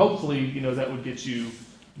 And hopefully, that would get you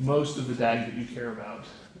most of the DAG that you care about,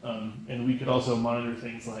 and we could also monitor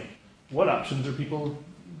things like what options are people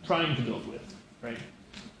trying to build with, right?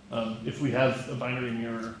 If we have a binary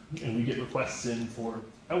mirror and we get requests in for,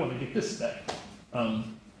 I want to get this spec,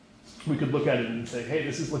 we could look at it and say, hey,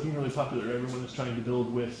 this is looking really popular. Everyone is trying to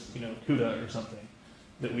build with, CUDA or something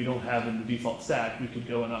that we don't have in the default stack. We could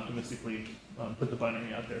go and optimistically put the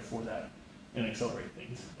binary out there for that and accelerate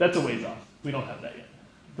things. That's a ways off. We don't have that yet,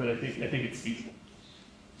 but I think it's feasible.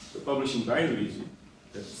 So publishing binaries,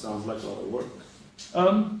 that sounds like a lot of work.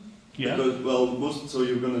 Yeah. Because, so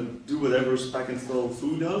you're going to do whatever Spack install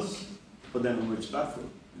foo does, but then on which platform,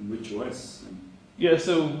 and which OS? Yeah,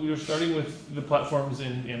 so we're starting with the platforms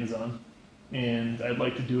in Amazon, and I'd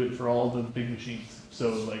like to do it for all the big machines.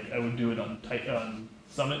 So I would do it on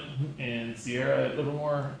Summit, and Sierra at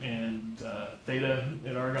Livermore, and Theta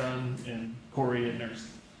at Argonne, and Corey at NERSC.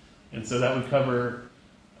 And so that would cover,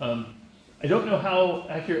 I don't know how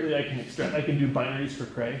accurately I can do binaries for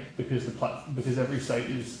Cray, because every site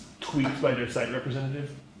is tweaked by their site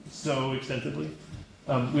representative so extensively.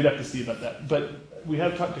 We'd have to see about that. But we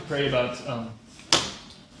have talked to Cray about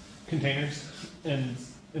containers, and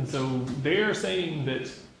so they are saying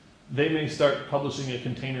that they may start publishing a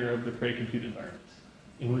container of the Cray compute environment,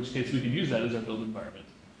 in which case we could use that as our build environment.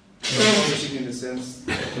 Publishing in the sense,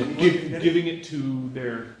 Giving it to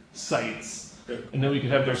their sites, and then we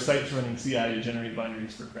could have their sites running CI to generate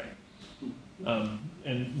binaries for Cray.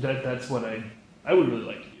 And that's what I would really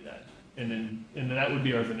like to do that. And then that would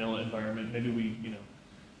be our vanilla environment. Maybe we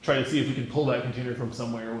try to see if we can pull that container from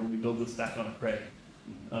somewhere when we build the stack on a Cray.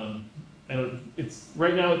 It's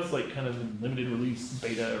right now it's like kind of in limited release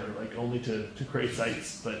beta or like only to Cray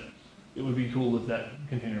sites, but it would be cool if that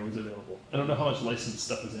container was available. I don't know how much licensed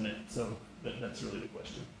stuff is in it, so that's really the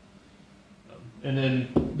question. And then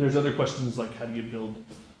there's other questions like how do you build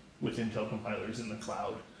with Intel compilers in the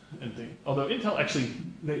cloud and things. Although Intel actually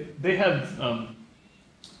they have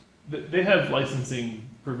licensing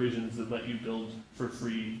provisions that let you build for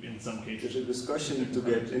free in some cases. there's a discussion to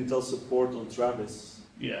get Intel support on Travis.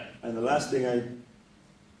 Yeah. And the last thing I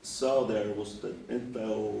saw there was that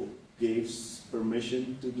Intel gave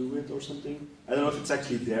permission to do it or something. I don't know if it's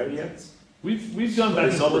actually there yet. We've gone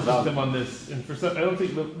back and forth with them on this, and for some, I don't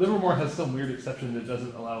think Livermore has some weird exception that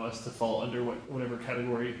doesn't allow us to fall under whatever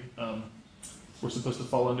category we're supposed to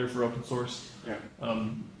fall under for open source. Yeah.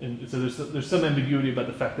 And so there's some ambiguity about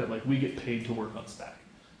the fact that like we get paid to work on Spack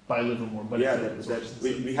by Livermore, but yeah, it's open source.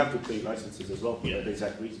 we have to pay licenses as well for Yeah. that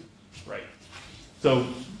exact reason. Right. So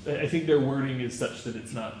I think their wording is such that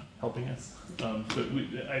it's not helping us. But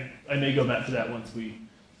I may go back to that once we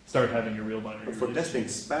start having a real binary But for release. testing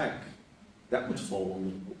Spack, that would fall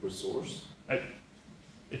on open source.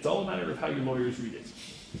 It's all a matter of how your lawyers read it.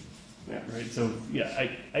 Yeah. Right. So yeah,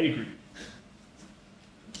 I agree.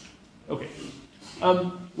 Okay.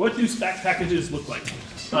 What do Spack packages look like?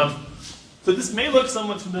 So this may look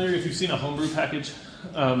somewhat familiar if you've seen a Homebrew package.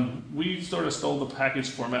 We sort of stole the package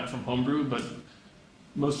format from Homebrew, but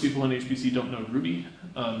most people in HPC don't know Ruby,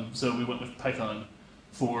 so we went with Python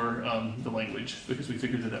for the language because we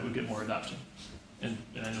figured that would get more adoption. And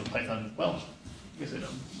I know Python well. I guess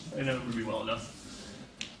I know Ruby well enough.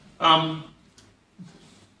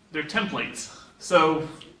 They're templates. So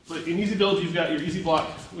in easy build, you've got your easy block,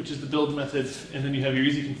 which is the build method, and then you have your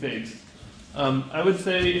easy configs. I would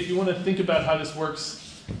say if you want to think about how this works,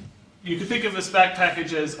 you could think of the Spack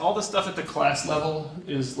package as all the stuff at the class level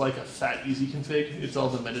is like a fat easy config. It's all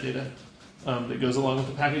the metadata that goes along with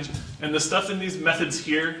the package. And the stuff in these methods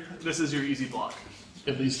here, this is your easy block,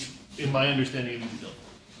 at least in my understanding of easy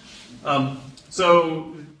build.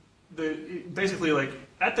 So basically like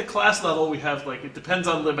at the class level, we have like, it depends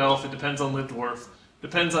on libelf, it depends on libdwarf,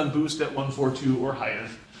 depends on boost at 142 or higher.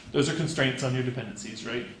 Those are constraints on your dependencies,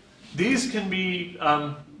 right? These can be,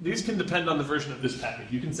 these can depend on the version of this package.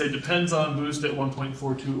 You can say depends on boost at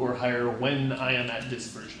 1.42 or higher when I am at this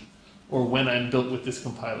version, or when I'm built with this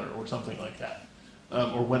compiler, or something like that,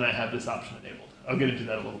 or when I have this option enabled. I'll get into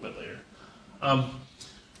that a little bit later.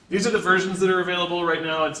 These are the versions that are available right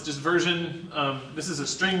now. It's just version. This is a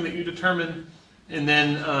string that you determine, and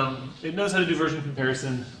then it knows how to do version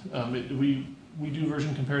comparison. We do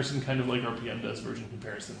version comparison kind of like RPM does version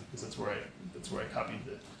comparison, because that's where I copied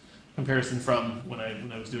the comparison from when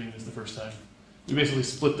I was doing this the first time. We basically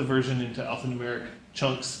split the version into alphanumeric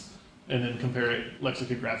chunks and then compare it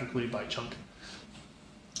lexicographically by chunk.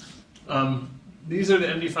 These are the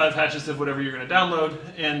MD5 hashes of whatever you're going to download,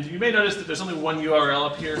 and you may notice that there's only one URL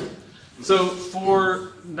up here. So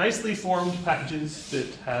for nicely formed packages that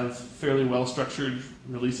have fairly well-structured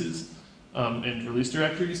releases and release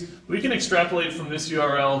directories, we can extrapolate from this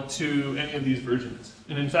URL to any of these versions.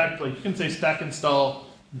 And in fact, like you can say stack install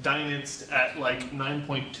dynast at like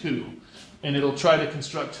 9.2, and it'll try to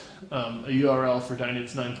construct a URL for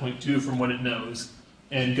dynast 9.2 from what it knows,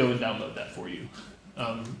 and go and download that for you.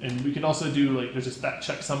 And we can also do like there's a Spack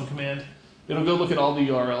checksum command. It'll go look at all the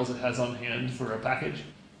URLs it has on hand for a package,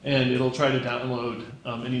 and it'll try to download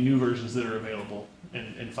any new versions that are available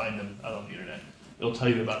and find them out on the internet. It'll tell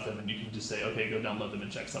you about them, and you can just say, okay, go download them and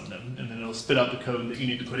checksum them, and then it'll spit out the code that you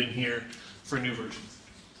need to put in here for new versions.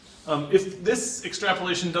 If this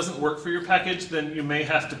extrapolation doesn't work for your package, then you may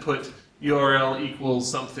have to put URL equals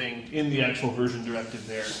something in the actual version directive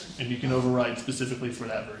there, and you can override specifically for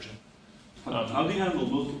that version. How do you handle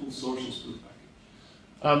multiple sources per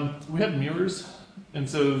package? We have mirrors, and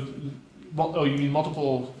so, oh, you mean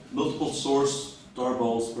multiple? Multiple source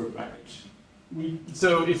tarballs per package?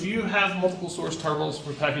 So if you have multiple source tarballs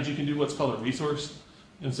per package, you can do what's called a resource.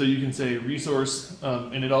 And so you can say resource,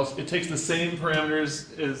 and it takes the same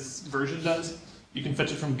parameters as version does. You can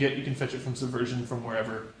fetch it from Git, you can fetch it from Subversion, from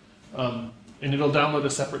wherever. And it'll download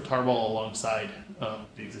a separate tarball alongside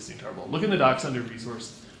the existing tarball. Look in the docs under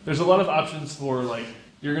resource. There's a lot of options for, like,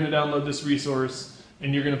 you're going to download this resource,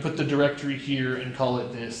 and you're going to put the directory here and call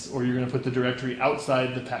it this, or you're going to put the directory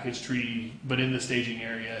outside the package tree, but in the staging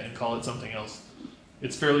area, and call it something else.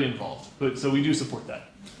 It's fairly involved, but so we do support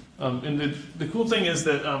that. And the cool thing is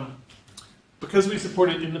that because we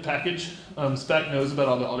support it in the package, Spack knows about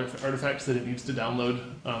all the artifacts that it needs to download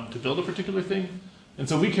to build a particular thing. And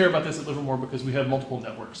so we care about this at Livermore because we have multiple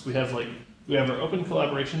networks. We have our open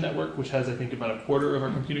collaboration network, which has, I think, about a quarter of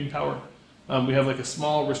our computing power. We have like a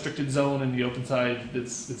small restricted zone in the open side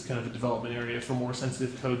that's kind of a development area for more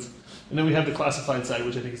sensitive codes. And then we have the classified side,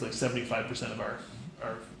 which I think is like 75% of our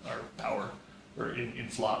power, or in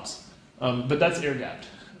flops. But that's air-gapped.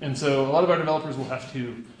 And so a lot of our developers will have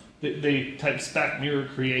to, they type spack mirror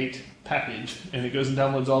create package, and it goes and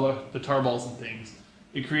downloads all the tarballs and things.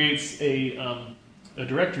 It creates a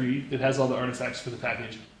directory that has all the artifacts for the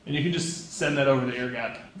package, and you can just send that over the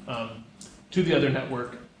air-gap to the other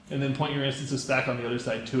network, and then point your instance of Spack on the other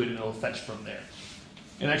side to it, and it'll fetch from there.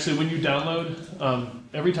 And actually, when you download,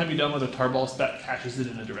 every time you download a tarball, Spack caches it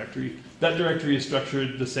in a directory. That directory is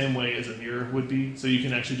structured the same way as a mirror would be, so you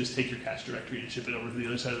can actually just take your cache directory and ship it over to the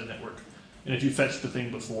other side of the network. And if you fetch the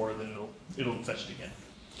thing before, then it'll fetch it again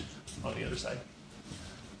on the other side.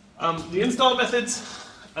 The install methods,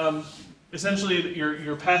 essentially,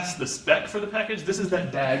 you're past the spec for the package. This is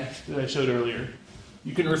that DAG that I showed earlier.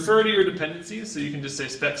 You can refer to your dependencies, so you can just say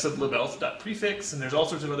spec sublibelf.prefix, and there's all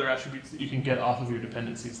sorts of other attributes that you can get off of your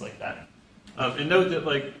dependencies like that. And note that,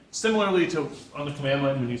 like, similarly to on the command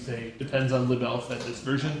line when you say depends on libelf at this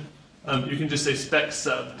version, you can just say spec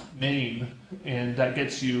sub main, and that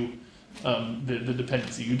gets you the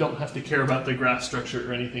dependency. You don't have to care about the graph structure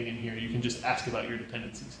or anything in here. You can just ask about your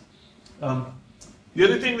dependencies. The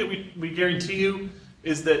other thing that we guarantee you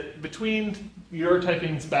is that between your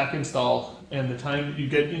typing spack install and the time that you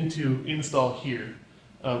get into install here,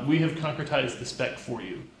 we have concretized the spec for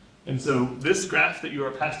you. And so this graph that you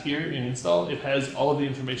are passed here in install, it has all of the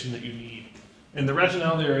information that you need. And the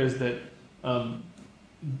rationale there is that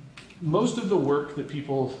most of the work that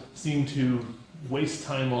people seem to waste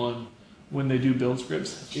time on when they do build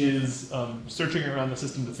scripts is searching around the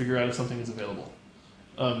system to figure out if something is available.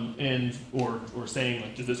 Or saying,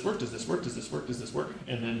 like, does this work, does this work, does this work, does this work?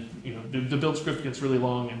 And then the build script gets really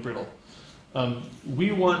long and brittle. We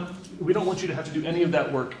don't want you to have to do any of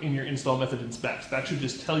that work in your install method in Spack. Spack should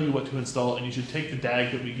just tell you what to install, and you should take the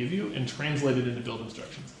DAG that we give you and translate it into build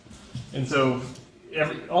instructions. And so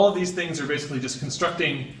all of these things are basically just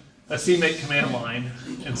constructing a CMake command line.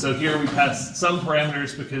 And so here we pass some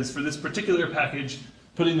parameters because for this particular package,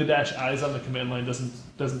 putting the -i's on the command line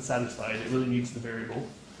doesn't satisfy it. It really needs the variable.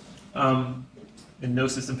 And no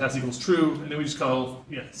system pass equals true, and then we just call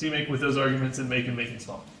CMake with those arguments and make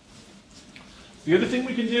install. The other thing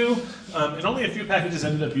we can do, and only a few packages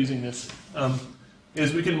ended up using this,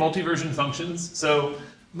 is we can multi-version functions. So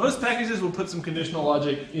most packages will put some conditional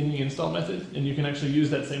logic in the install method, and you can actually use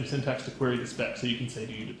that same syntax to query the spec. So you can say,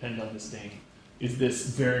 do you depend on this thing? Is this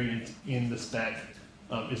variant in the spec?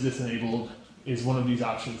 Is this enabled? Is one of these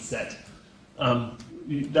options set?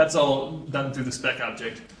 That's all done through the spec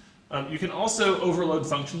object. You can also overload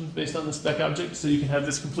functions based on the spec object, so you can have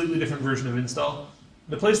this completely different version of install.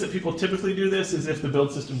 The place that people typically do this is if the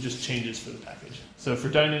build system just changes for the package. So for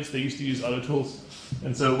Dynance, they used to use AutoTools,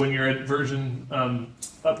 and so when you're at version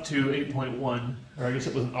up to 8.1, or I guess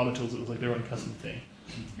it wasn't AutoTools, it was like their own custom thing,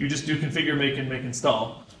 you just do configure make and make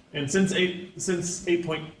install. And since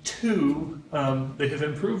 8.2, they have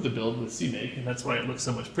improved the build with CMake, and that's why it looks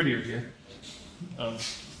so much prettier here. Good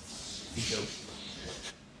joke.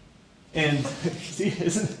 And see,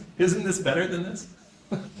 isn't this better than this?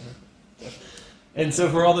 And so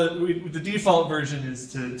for all the default version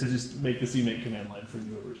is to just make the CMake command line for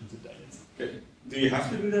newer versions of Dynance. Okay. Do you have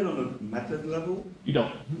to do that on a method level? You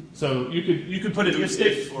don't. So you could put an if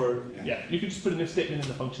statement. Yeah, you could just put an if statement in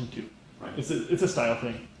the function too. Right. It's a style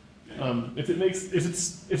thing. If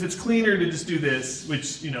it's cleaner to just do this,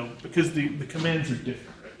 which because the commands are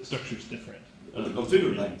different, right? The structure is different. The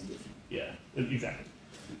configure line is different. Yeah, exactly.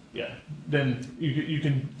 Yeah, then you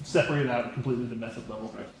can separate it out completely to method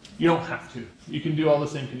level. Right. You don't have to. You can do all the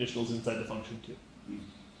same conditionals inside the function too.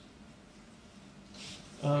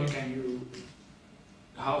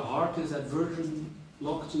 How hard is that version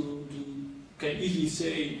lock to can you easily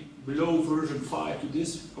say below version 5 to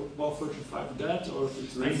this, above version 5 to that, or if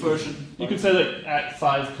it's Right. version. You could say like at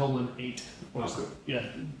 5:8 or Okay. yeah,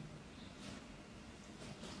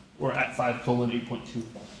 or at 5:8.2.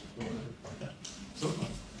 So,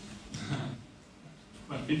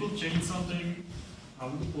 when people change something, how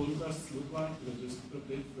do the pull requests look like? Do they just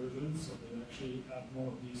update versions, so they actually add more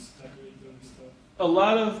of these decorator and stuff? A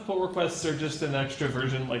lot of pull requests are just an extra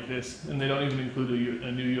version like this, and they don't even include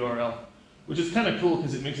a new URL, which is kind of cool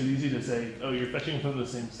because it makes it easy to say, oh, you're fetching from the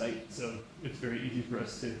same site, so it's very easy for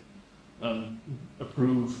us to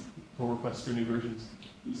approve pull requests for new versions.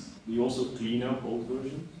 Do you also clean up old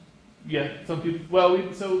versions? Yeah, some people.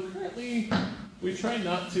 Well, so currently we try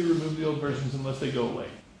not to remove the old versions unless they go away.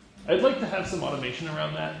 I'd like to have some automation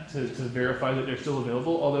around that to verify that they're still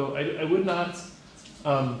available. Although I would not.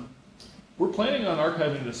 We're planning on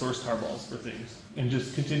archiving the source tarballs for things and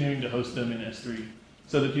just continuing to host them in S3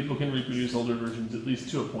 so that people can reproduce older versions at least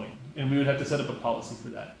to a point. And we would have to set up a policy for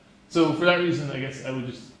that. So for that reason, I guess I would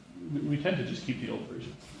just. We tend to just keep the old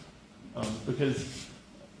version because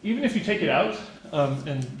even if you take it out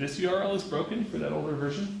and this URL is broken for that older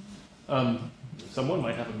version, someone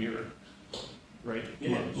might have a mirror, right?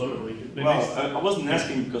 Yeah, Locally. They Well, may- I wasn't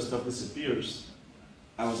asking because stuff disappears.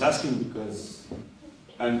 I was asking because,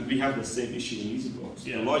 and we have the same issue in EasyBlocks.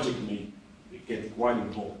 Yeah. The logic may get quite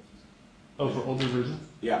involved. oh, for older versions?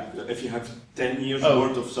 Yeah, if you have 10 years Oh.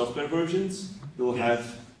 worth of software versions, you'll Yeah.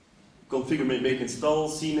 have configure, make, install,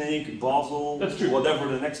 CMake, Basel, That's true. whatever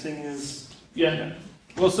the next thing is. Yeah.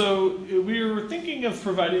 Well, so we were thinking of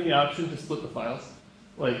providing the option to split the files,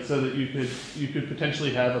 like so that you could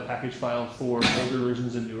potentially have a package file for older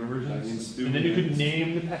versions and newer versions, and then you could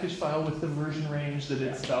name the package file with the version range that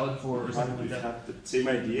it's valid for, or something like We that. have the same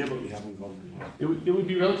idea, but we haven't gone there yet. It would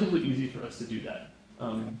be relatively easy for us to do that.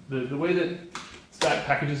 The way that Spack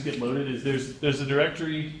packages get loaded is there's a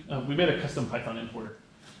directory. We made a custom Python importer,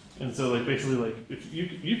 and so like basically like if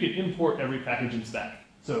you can import every package in Spack.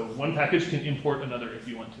 So one package can import another if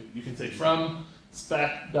you want to. You can say from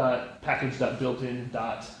spack.package.builtin.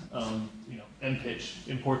 mpitch,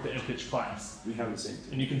 import the mpitch class, We have the same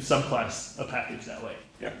thing. and you can subclass a package that way.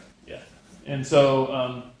 Yeah. Yeah. And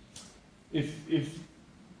so if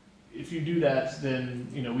you do that, then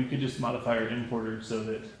we could just modify our importer so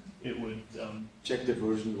that it would Check the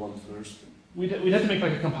version one first. we'd have to make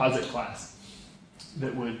like a composite class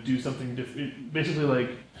that would do something different. Basically,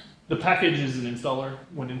 like the package is an installer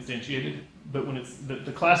when instantiated, but when it's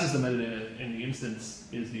the class is the metadata and the instance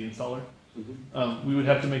is the installer. We would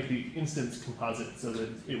have to make the instance composite so that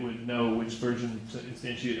it would know which version to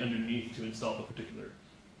instantiate underneath to install the particular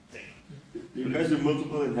thing. Do you guys do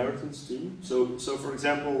multiple inheritance too? So for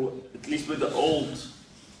example, at least with the old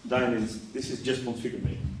Dynams, this is just configure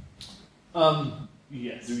make.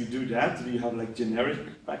 Yes. Do you do that? Do you have like generic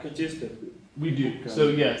packages that? We do. Okay. So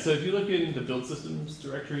yeah, so if you look in the build systems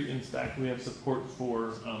directory in Spack, we have support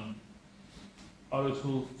for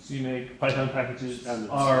AutoTool, CMake, Python packages, And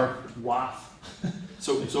R, WAF.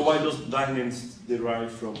 So why does Dynams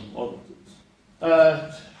derive from other tools?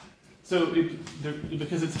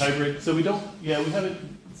 Because it's hybrid. So we don't. Yeah, we haven't.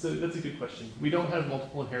 So that's a good question. We don't have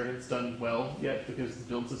multiple inheritance done well yet because the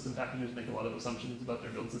build system packages make a lot of assumptions about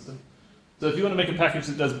their build system. So if you want to make a package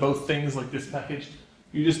that does both things like this package,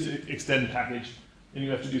 you just extend package, and you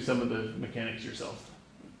have to do some of the mechanics yourself.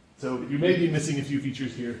 So you may be missing a few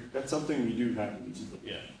features here. That's something we do have in EasyBlocks.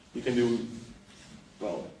 Yeah. You can do,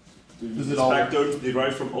 well, Does the it all- Spack terms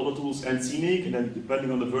derive from other tools and CMake, and then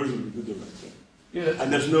depending on the version, we do the right thing. Yeah.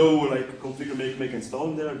 And there's no like configure, make, install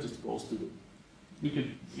in there, it just goes to the, We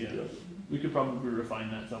could. Yeah. We could probably refine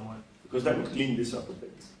that somewhat. because that would clean this up a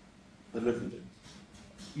bit. A little bit.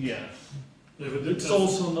 Yeah. Yeah, but It's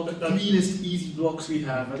also not the cleanest easy blocks we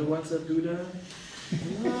have. Are the ones that do that?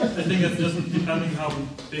 I think it's just depending how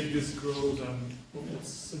big this grows and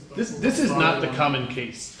This is not the common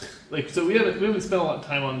case. Like so we haven't spent a lot of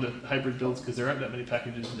time on the hybrid builds because there aren't that many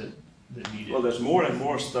packages that need it. Well, there's more and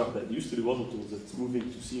more stuff that used to do other tools that's moving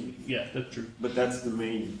to CMake. Yeah, that's true. But that's the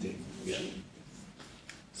main thing. Yeah.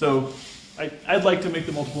 So I'd like to make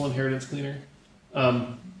the multiple inheritance cleaner.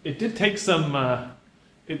 It did take some.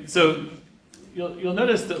 So you'll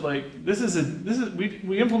notice that like this is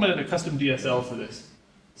we implemented a custom DSL for this.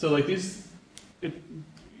 So like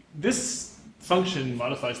this function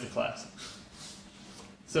modifies the class.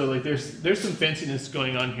 So like there's some fanciness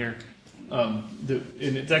going on here, and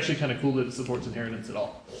it's actually kind of cool that it supports inheritance at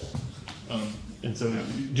all. And so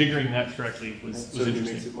jiggering that correctly was So it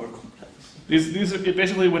interesting. makes it more complex. These are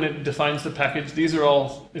basically when it defines the package. These are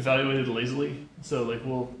all evaluated lazily. So like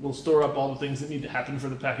we'll store up all the things that need to happen for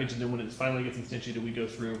the package, and then when it finally gets instantiated, we go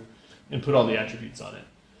through and put all the attributes on it.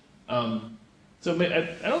 So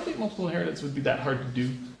I don't think multiple inheritance would be that hard to do.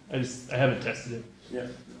 I haven't tested it. Yeah.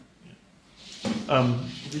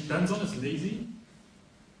 Depends on it's lazy.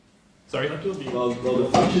 Sorry? That will be. Well,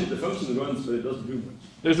 the function runs, but it doesn't do much.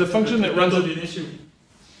 There's a function that runs. Will be an issue.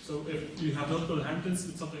 So if you have multiple inheritance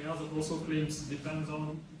with something else that also claims depends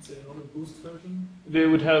on, say, another boost version. They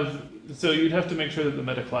would have, so you'd have to make sure that the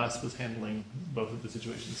meta class was handling both of the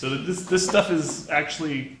situations. So that this stuff is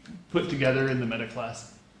actually put together in the meta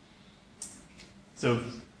class. So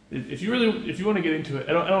if you want to get into it,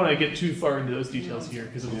 I don't want to get too far into those details here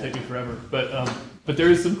because it'll take me forever. But there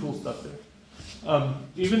is some cool stuff there.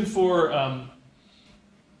 Even for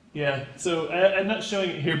so I'm not showing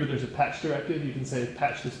it here, but there's a patch directive. You can say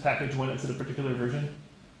patch this package when it's at a particular version.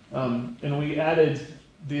 And we added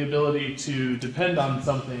the ability to depend on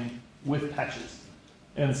something with patches.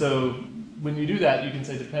 And so when you do that, you can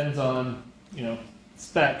say depends on,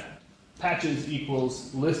 spec patches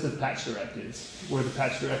equals list of patch directives, where the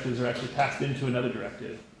patch directives are actually passed into another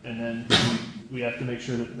directive. And then we have to make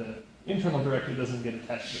sure that the internal directive doesn't get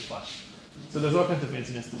attached to the class. So there's all kinds of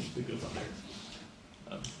fanciness that goes on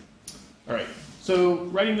there. All right, so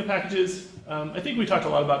writing the packages, I think we talked a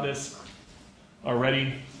lot about this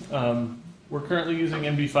already. We're currently using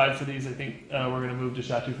MD5 for these. I think we're going to move to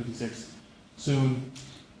SHA-256 soon.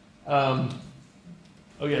 Oh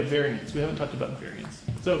yeah, variants. We haven't talked about variants.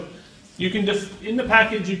 So you can in the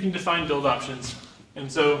package you can define build options.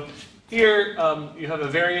 And so here you have a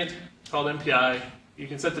variant called MPI. You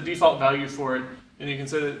can set the default value for it. And you can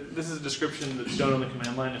say that this is a description that's shown on the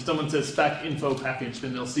command line. If someone says spec info package,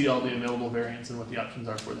 then they'll see all the available variants and what the options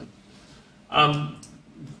are for them.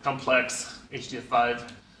 Complex, HDF5,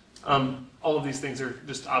 all of these things are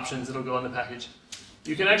just options that'll go on the package.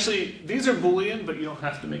 You can actually, these are Boolean, but you don't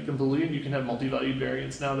have to make them Boolean. You can have multi-valued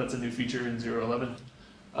variants now. That's a new feature in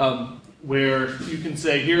 0.11, where you can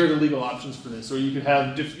say, here are the legal options for this. Or you could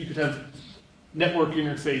have network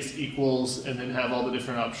interface equals, and then have all the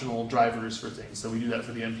different optional drivers for things. So we do that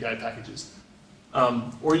for the MPI packages.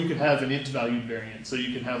 Or you could have an int valued variant. So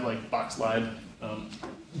you can have like BoxLib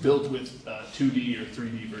built with 2D or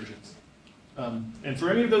 3D versions. And for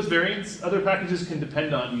any of those variants, other packages can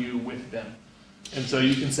depend on you with them. And so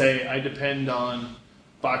you can say, I depend on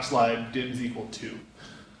BoxLib dims equal 2,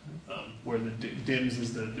 where the dims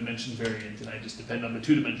is the dimension variant, and I just depend on the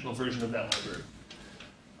two-dimensional version of that library.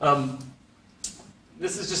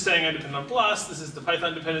 This is just saying I depend on plus, this is the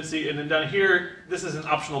Python dependency, and then down here, this is an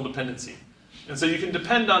optional dependency. And so you can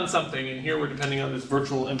depend on something, and here we're depending on this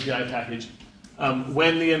virtual MPI package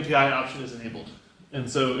when the MPI option is enabled. And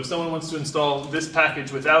so if someone wants to install this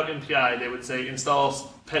package without MPI, they would say install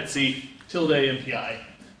PETC tilde MPI,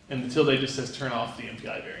 and the tilde just says turn off the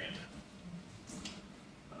MPI variant.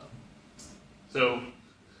 So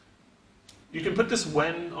you can put this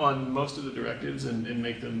when on most of the directives and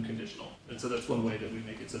make them conditional. And so that's one way that we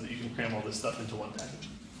make it so that you can cram all this stuff into one package.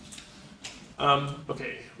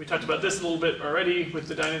 Okay, we talked about this a little bit already with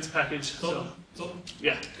the Dynance package. So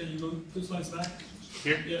yeah. Can you go 2 slides back?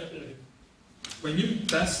 Here? Yeah. When you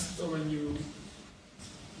test, or when you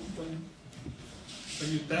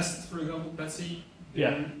test, for example, PETC,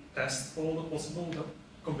 you test all the possible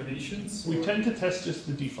combinations? We tend to test just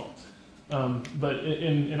the default. But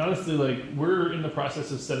in honestly, like, we're in the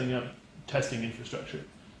process of setting up testing infrastructure.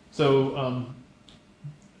 So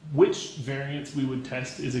which variants we would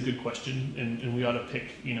test is a good question, and we ought to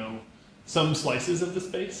pick, some slices of the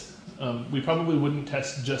space. We probably wouldn't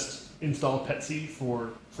test just install PETC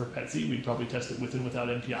for PETC. We'd probably test it with and without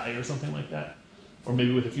MPI or something like that, or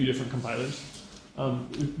maybe with a few different compilers.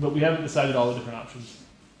 But we haven't decided all the different options.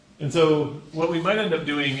 And so what we might end up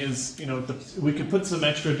doing is, we could put some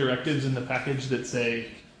extra directives in the package that say,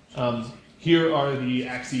 here are the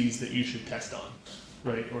axes that you should test on,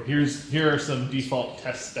 right? Or here are some default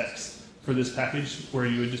test specs for this package, where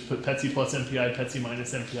you would just put PETC plus MPI, PETC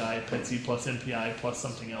minus MPI, PETC plus MPI plus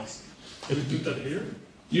something else. Can you do that here?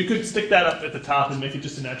 You could stick that up at the top and make it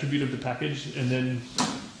just an attribute of the package, and then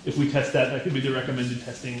if we test that, that could be the recommended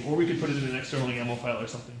testing, or we could put it in an external YAML file or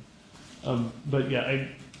something. But yeah,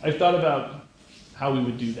 I've thought about how we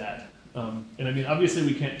would do that. And I mean, obviously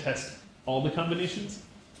we can't test all the combinations,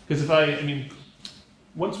 because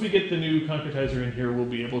once we get the new concretizer in here, we'll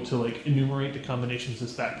be able to like enumerate the combinations of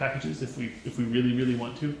Spack packages if we really, really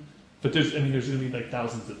want to. But there's going to be like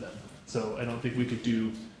thousands of them. So I don't think we could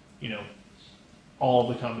do, all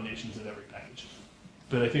the combinations of every package.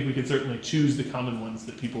 But I think we could certainly choose the common ones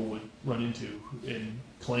that people would run into and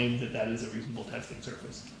claim that that is a reasonable testing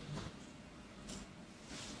surface.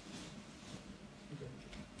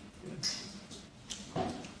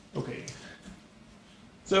 Okay.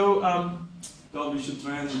 So Todd, we should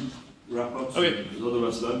try and wrap up Okay. soon, because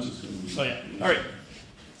otherwise lunch is going to be... Oh yeah. All right.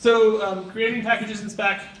 So creating packages in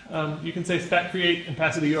Spack, you can say Spack create and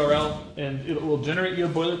pass it a URL, and it will generate you a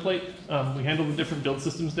boilerplate. We handle the different build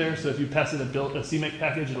systems there, so if you pass it a CMake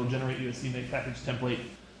package, it'll generate you a CMake package template.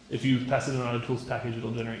 If you pass it an AutoTools package,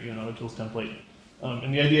 it'll generate you an AutoTools template.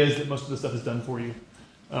 And the idea is that most of the stuff is done for you.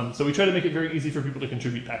 So we try to make it very easy for people to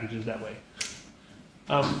contribute packages that way.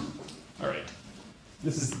 All right.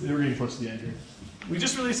 We're getting close to the end here. We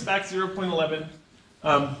just released Spack 0.11.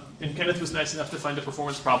 And Kenneth was nice enough to find a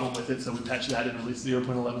performance problem with it, so we patched that and released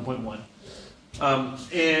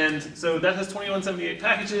 0.11.1. And so that has 2178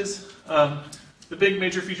 packages. The big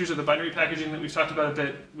major features are the binary packaging that we've talked about a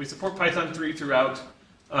bit. We support Python 3 throughout.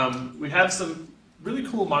 We have some really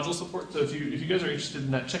cool module support, so if you guys are interested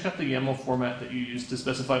in that, check out the YAML format that you use to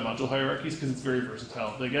specify module hierarchies, because it's very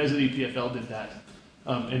versatile. The guys at EPFL did that.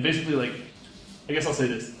 And basically, like, I guess I'll say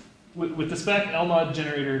this. With the Spack LMOD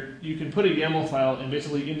generator, you can put a YAML file, and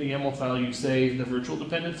basically in the YAML file you say the virtual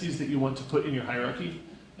dependencies that you want to put in your hierarchy,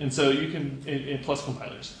 and so you can, plus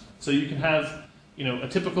compilers. So you can have, a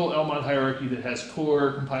typical LMOD hierarchy that has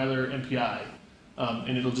core, compiler, MPI,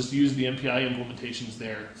 and it'll just use the MPI implementations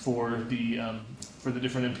there for the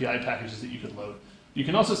different MPI packages that you can load. You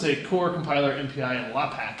can also say core, compiler, MPI, and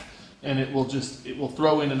LAPACK, and it will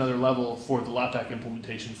throw in another level for the LAPACK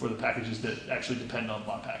implementation for the packages that actually depend on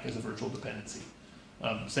LAPACK as a virtual dependency.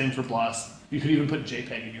 Same for BLAS. You could even put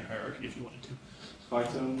JPEG in your hierarchy if you wanted to.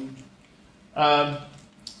 Python.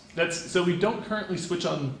 So we don't currently switch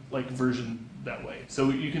on like version that way. So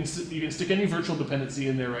you can stick any virtual dependency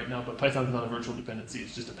in there right now, but Python's not a virtual dependency;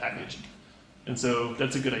 it's just a package, and so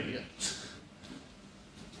that's a good idea.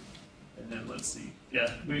 And then let's see. Yeah,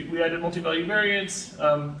 we added multi-value variants,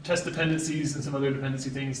 test dependencies, and some other dependency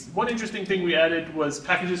things. One interesting thing we added was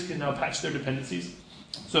packages can now patch their dependencies.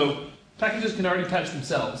 So packages can already patch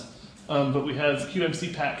themselves, but we have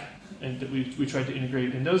QMCpack and that we tried to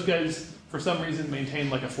integrate. And those guys, for some reason, maintain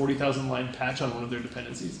like a 40,000 line patch on one of their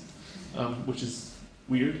dependencies, which is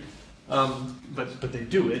weird. But they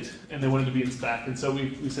do it, and they wanted to be in Spack. And so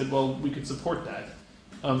we said, well, we could support that.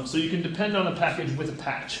 So you can depend on a package with a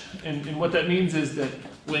patch. And what that means is that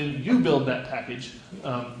when you build that package,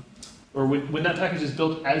 or when that package is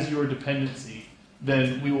built as your dependency,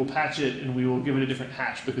 then we will patch it and we will give it a different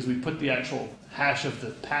hash because we put the actual hash of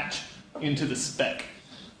the patch into the spec.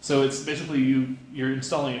 So it's basically you're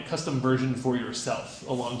installing a custom version for yourself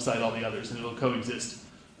alongside all the others, and it'll coexist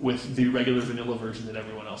with the regular vanilla version that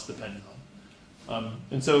everyone else depends on.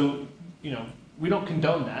 And so, we don't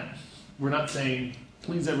condone that. We're not saying,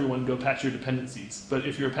 please everyone go patch your dependencies. But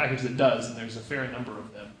if you're a package that does, and there's a fair number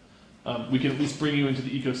of them, we can at least bring you into the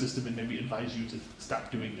ecosystem and maybe advise you to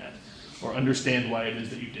stop doing that, or understand why it is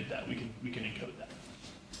that you did that. We can encode that.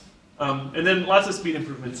 And then lots of speed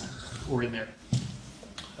improvements were in there.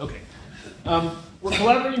 Okay. We're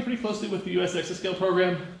collaborating pretty closely with the US Exascale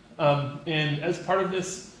program, and as part of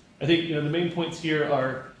this, I think the main points here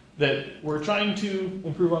are that we're trying to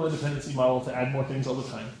improve on the dependency model to add more things all the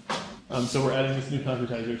time. So we're adding this new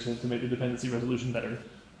concretizer to make the dependency resolution better.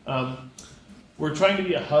 We're trying to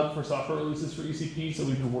be a hub for software releases for ECP, so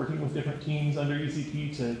we've been working with different teams under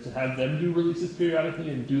ECP to have them do releases periodically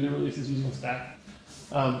and do the releases using Spack.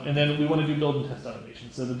 And then we want to do build and test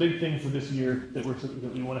automation. So the big thing for this year that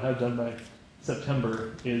we want to have done by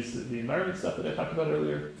September is the environment stuff that I talked about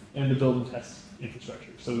earlier and the build and test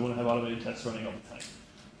infrastructure. So we want to have automated tests running all the time.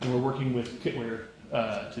 And we're working with Kitware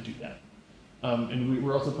to do that. And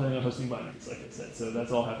we're also planning on hosting binaries, like I said, so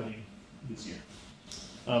that's all happening this year.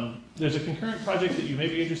 There's a concurrent project that you may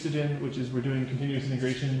be interested in, which is we're doing continuous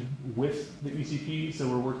integration with the ECP, so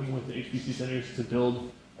we're working with the HPC centers to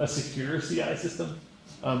build a secure CI system.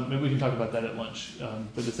 Maybe we can talk about that at lunch,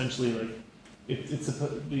 but essentially, like,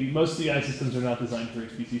 most CI systems are not designed for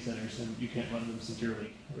HPC centers, and you can't run them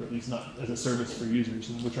securely, or at least not as a service for users,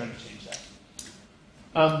 and we're trying to change that.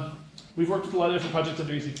 We've worked with a lot of different projects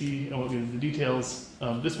under ECP. I won't get into the details.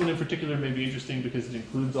 This one in particular may be interesting because it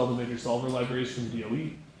includes all the major solver libraries from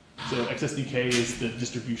DOE. So XSDK is the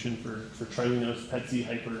distribution for Trilunos, PETC,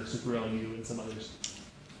 Hyper, SuperLU, and some others.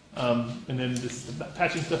 And then this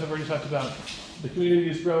patching stuff I've already talked about. The community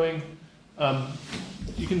is growing.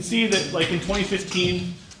 You can see that, like in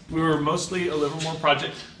 2015, we were mostly a Livermore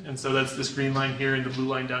project, and so that's this green line here and the blue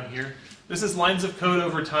line down here. This is lines of code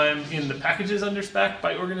over time in the packages under Spack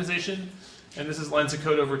by organization, and this is lines of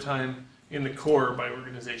code over time in the core by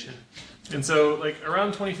organization. And so, like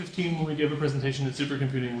around 2015, when we gave a presentation at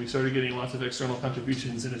Supercomputing, we started getting lots of external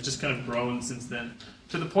contributions, and it's just kind of grown since then.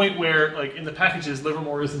 To the point where, like in the packages,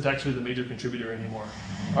 Livermore isn't actually the major contributor anymore.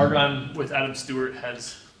 Argonne with Adam Stewart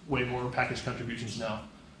has way more package contributions now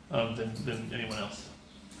than anyone else.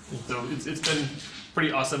 And so it's been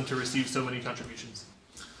pretty awesome to receive so many contributions.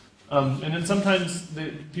 And then sometimes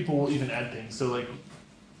people will even add things. So like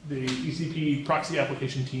the ECP proxy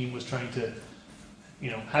application team was trying to,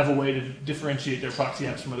 have a way to differentiate their proxy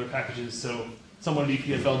apps from other packages. So someone at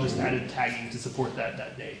EPFL just added tagging to support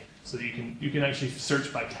that day. So that you can actually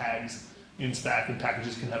search by tags in Spack, and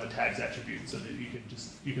packages can have a tags attribute, so that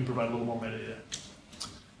you can provide a little more metadata.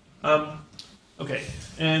 Okay,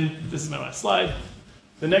 and this is my last slide.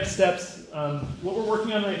 The next steps, what we're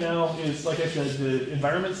working on right now is, like I said, the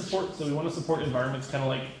environment support. So we want to support environments kind of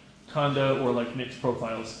like Conda or like Nix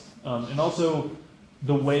profiles. And also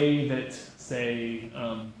the way that, say,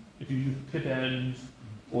 if you use pipenv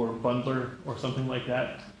or bundler or something like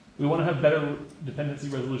that, we want to have better dependency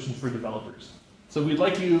resolutions for developers. So we'd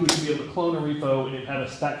like you to be able to clone a repo and it have a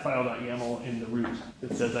stackfile.yaml in the root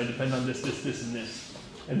that says, I depend on this, this, this, and this.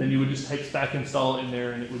 And then you would just take Spack install in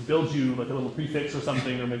there, and it would build you like a little prefix or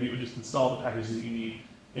something, or maybe it would just install the packages that you need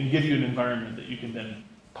and give you an environment that you can then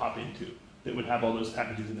pop into that would have all those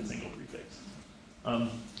packages in a single prefix.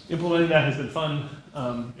 Implementing that has been fun.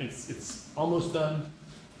 It's almost done,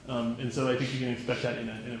 and so I think you can expect that in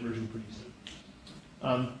a version pretty soon.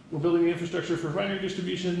 We're building the infrastructure for binary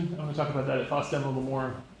distribution. I'm going to talk about that at FOSDEM a little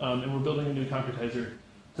more, and we're building a new concretizer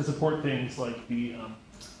to support things like the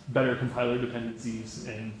better compiler dependencies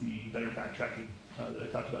and the better backtracking that I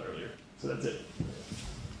talked about earlier. So that's it.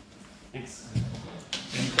 Thanks.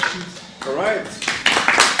 Any questions? All right.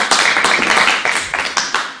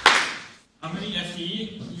 How many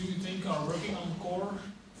FTE do you think are working on core?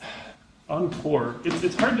 On core,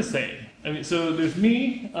 it's hard to say. I mean, so there's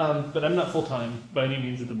me, but I'm not full-time by any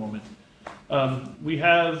means at the moment. We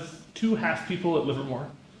have 2 half people at Livermore.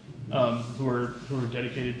 Who are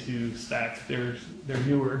dedicated to Spack. They're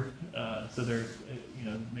newer, so they're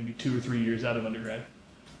maybe 2 or 3 years out of undergrad.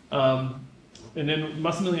 And then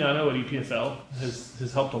Massimiliano at EPFL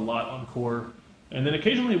has helped a lot on core. And then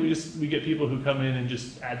occasionally we get people who come in and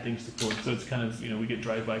just add things to code. So it's kind of we get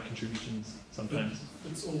drive-by contributions sometimes.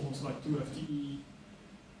 It's almost like 2 FTE.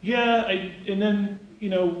 Yeah, and then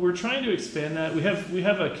we're trying to expand that. We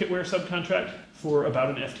have a kitware subcontract for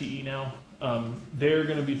about an FTE now. They're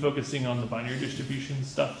going to be focusing on the binary distribution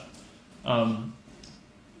stuff.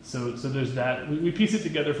 So there's that. We piece it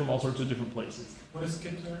together from all sorts of different places. What is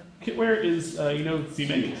kitware? Kitware is,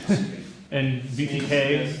 CMake and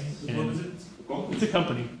VTK. What is it? It's a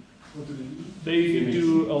company. What do they do? They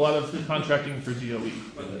do a lot of contracting for DOE.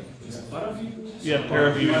 Paraview? Yeah,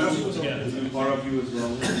 Paraview. Yeah. Paraview as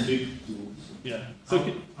well, big tools. Yeah. So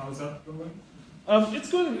how is that going?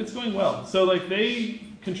 It's going well. So like they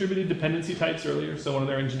contributed dependency types earlier. So one of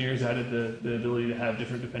their engineers added the ability to have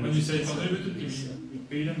different When dependency. you say contributed, do we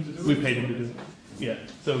pay them to do it? We paid them to do it. Yeah.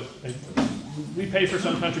 So we pay for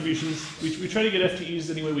some contributions. We try to get FTEs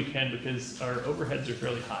any way we can because our overheads are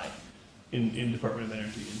fairly high in Department of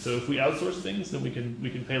Energy. And so if we outsource things, then we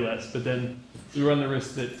can pay less. But then we run the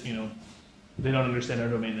risk that they don't understand our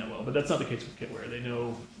domain that well. But that's not the case with Kitware. They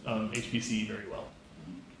know HPC very well.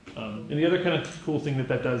 And the other kind of cool thing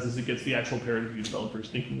that does is it gets the actual parity view developers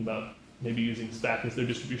thinking about maybe using Spack as their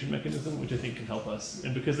distribution mechanism, which I think can help us.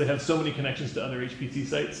 And because they have so many connections to other HPC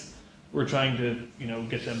sites, we're trying to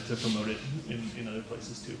get them to promote it in other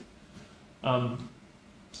places too.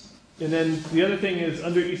 And then the other thing is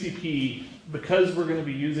under ECP, because we're going to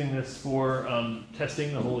be using this for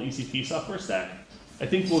testing the whole ECP software stack, I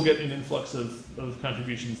think we'll get an influx of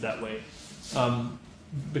contributions that way.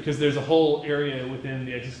 Because there's a whole area within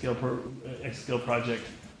the Exascale project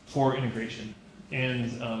for integration.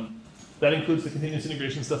 And that includes the continuous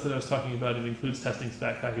integration stuff that I was talking about. It includes testing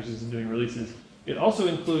Spack packages and doing releases. It also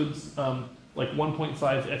includes like 1.5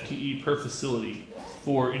 FTE per facility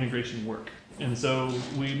for integration work. And so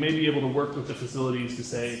we may be able to work with the facilities to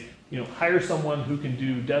say, hire someone who can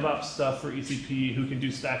do DevOps stuff for ECP, who can do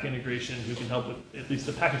Spack integration, who can help with at least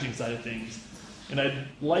the packaging side of things. And I'd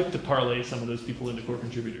like to parlay some of those people into core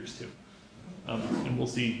contributors too. And we'll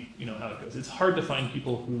see, how it goes. It's hard to find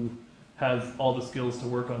people who have all the skills to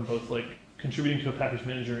work on both like contributing to a package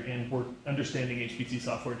manager and work understanding HPC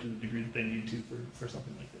software to the degree that they need to for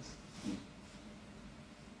something like this.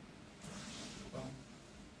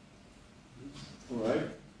 All right.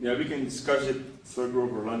 Yeah, we can discuss it further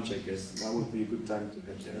over lunch, I guess. That would be a good time to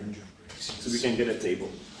head there. So we can get a table.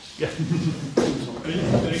 Yeah. Are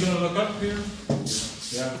you going to look up here?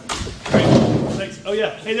 Yeah. Thanks. Oh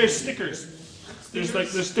yeah. Hey, there's stickers.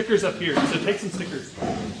 There's stickers up here. So take some stickers.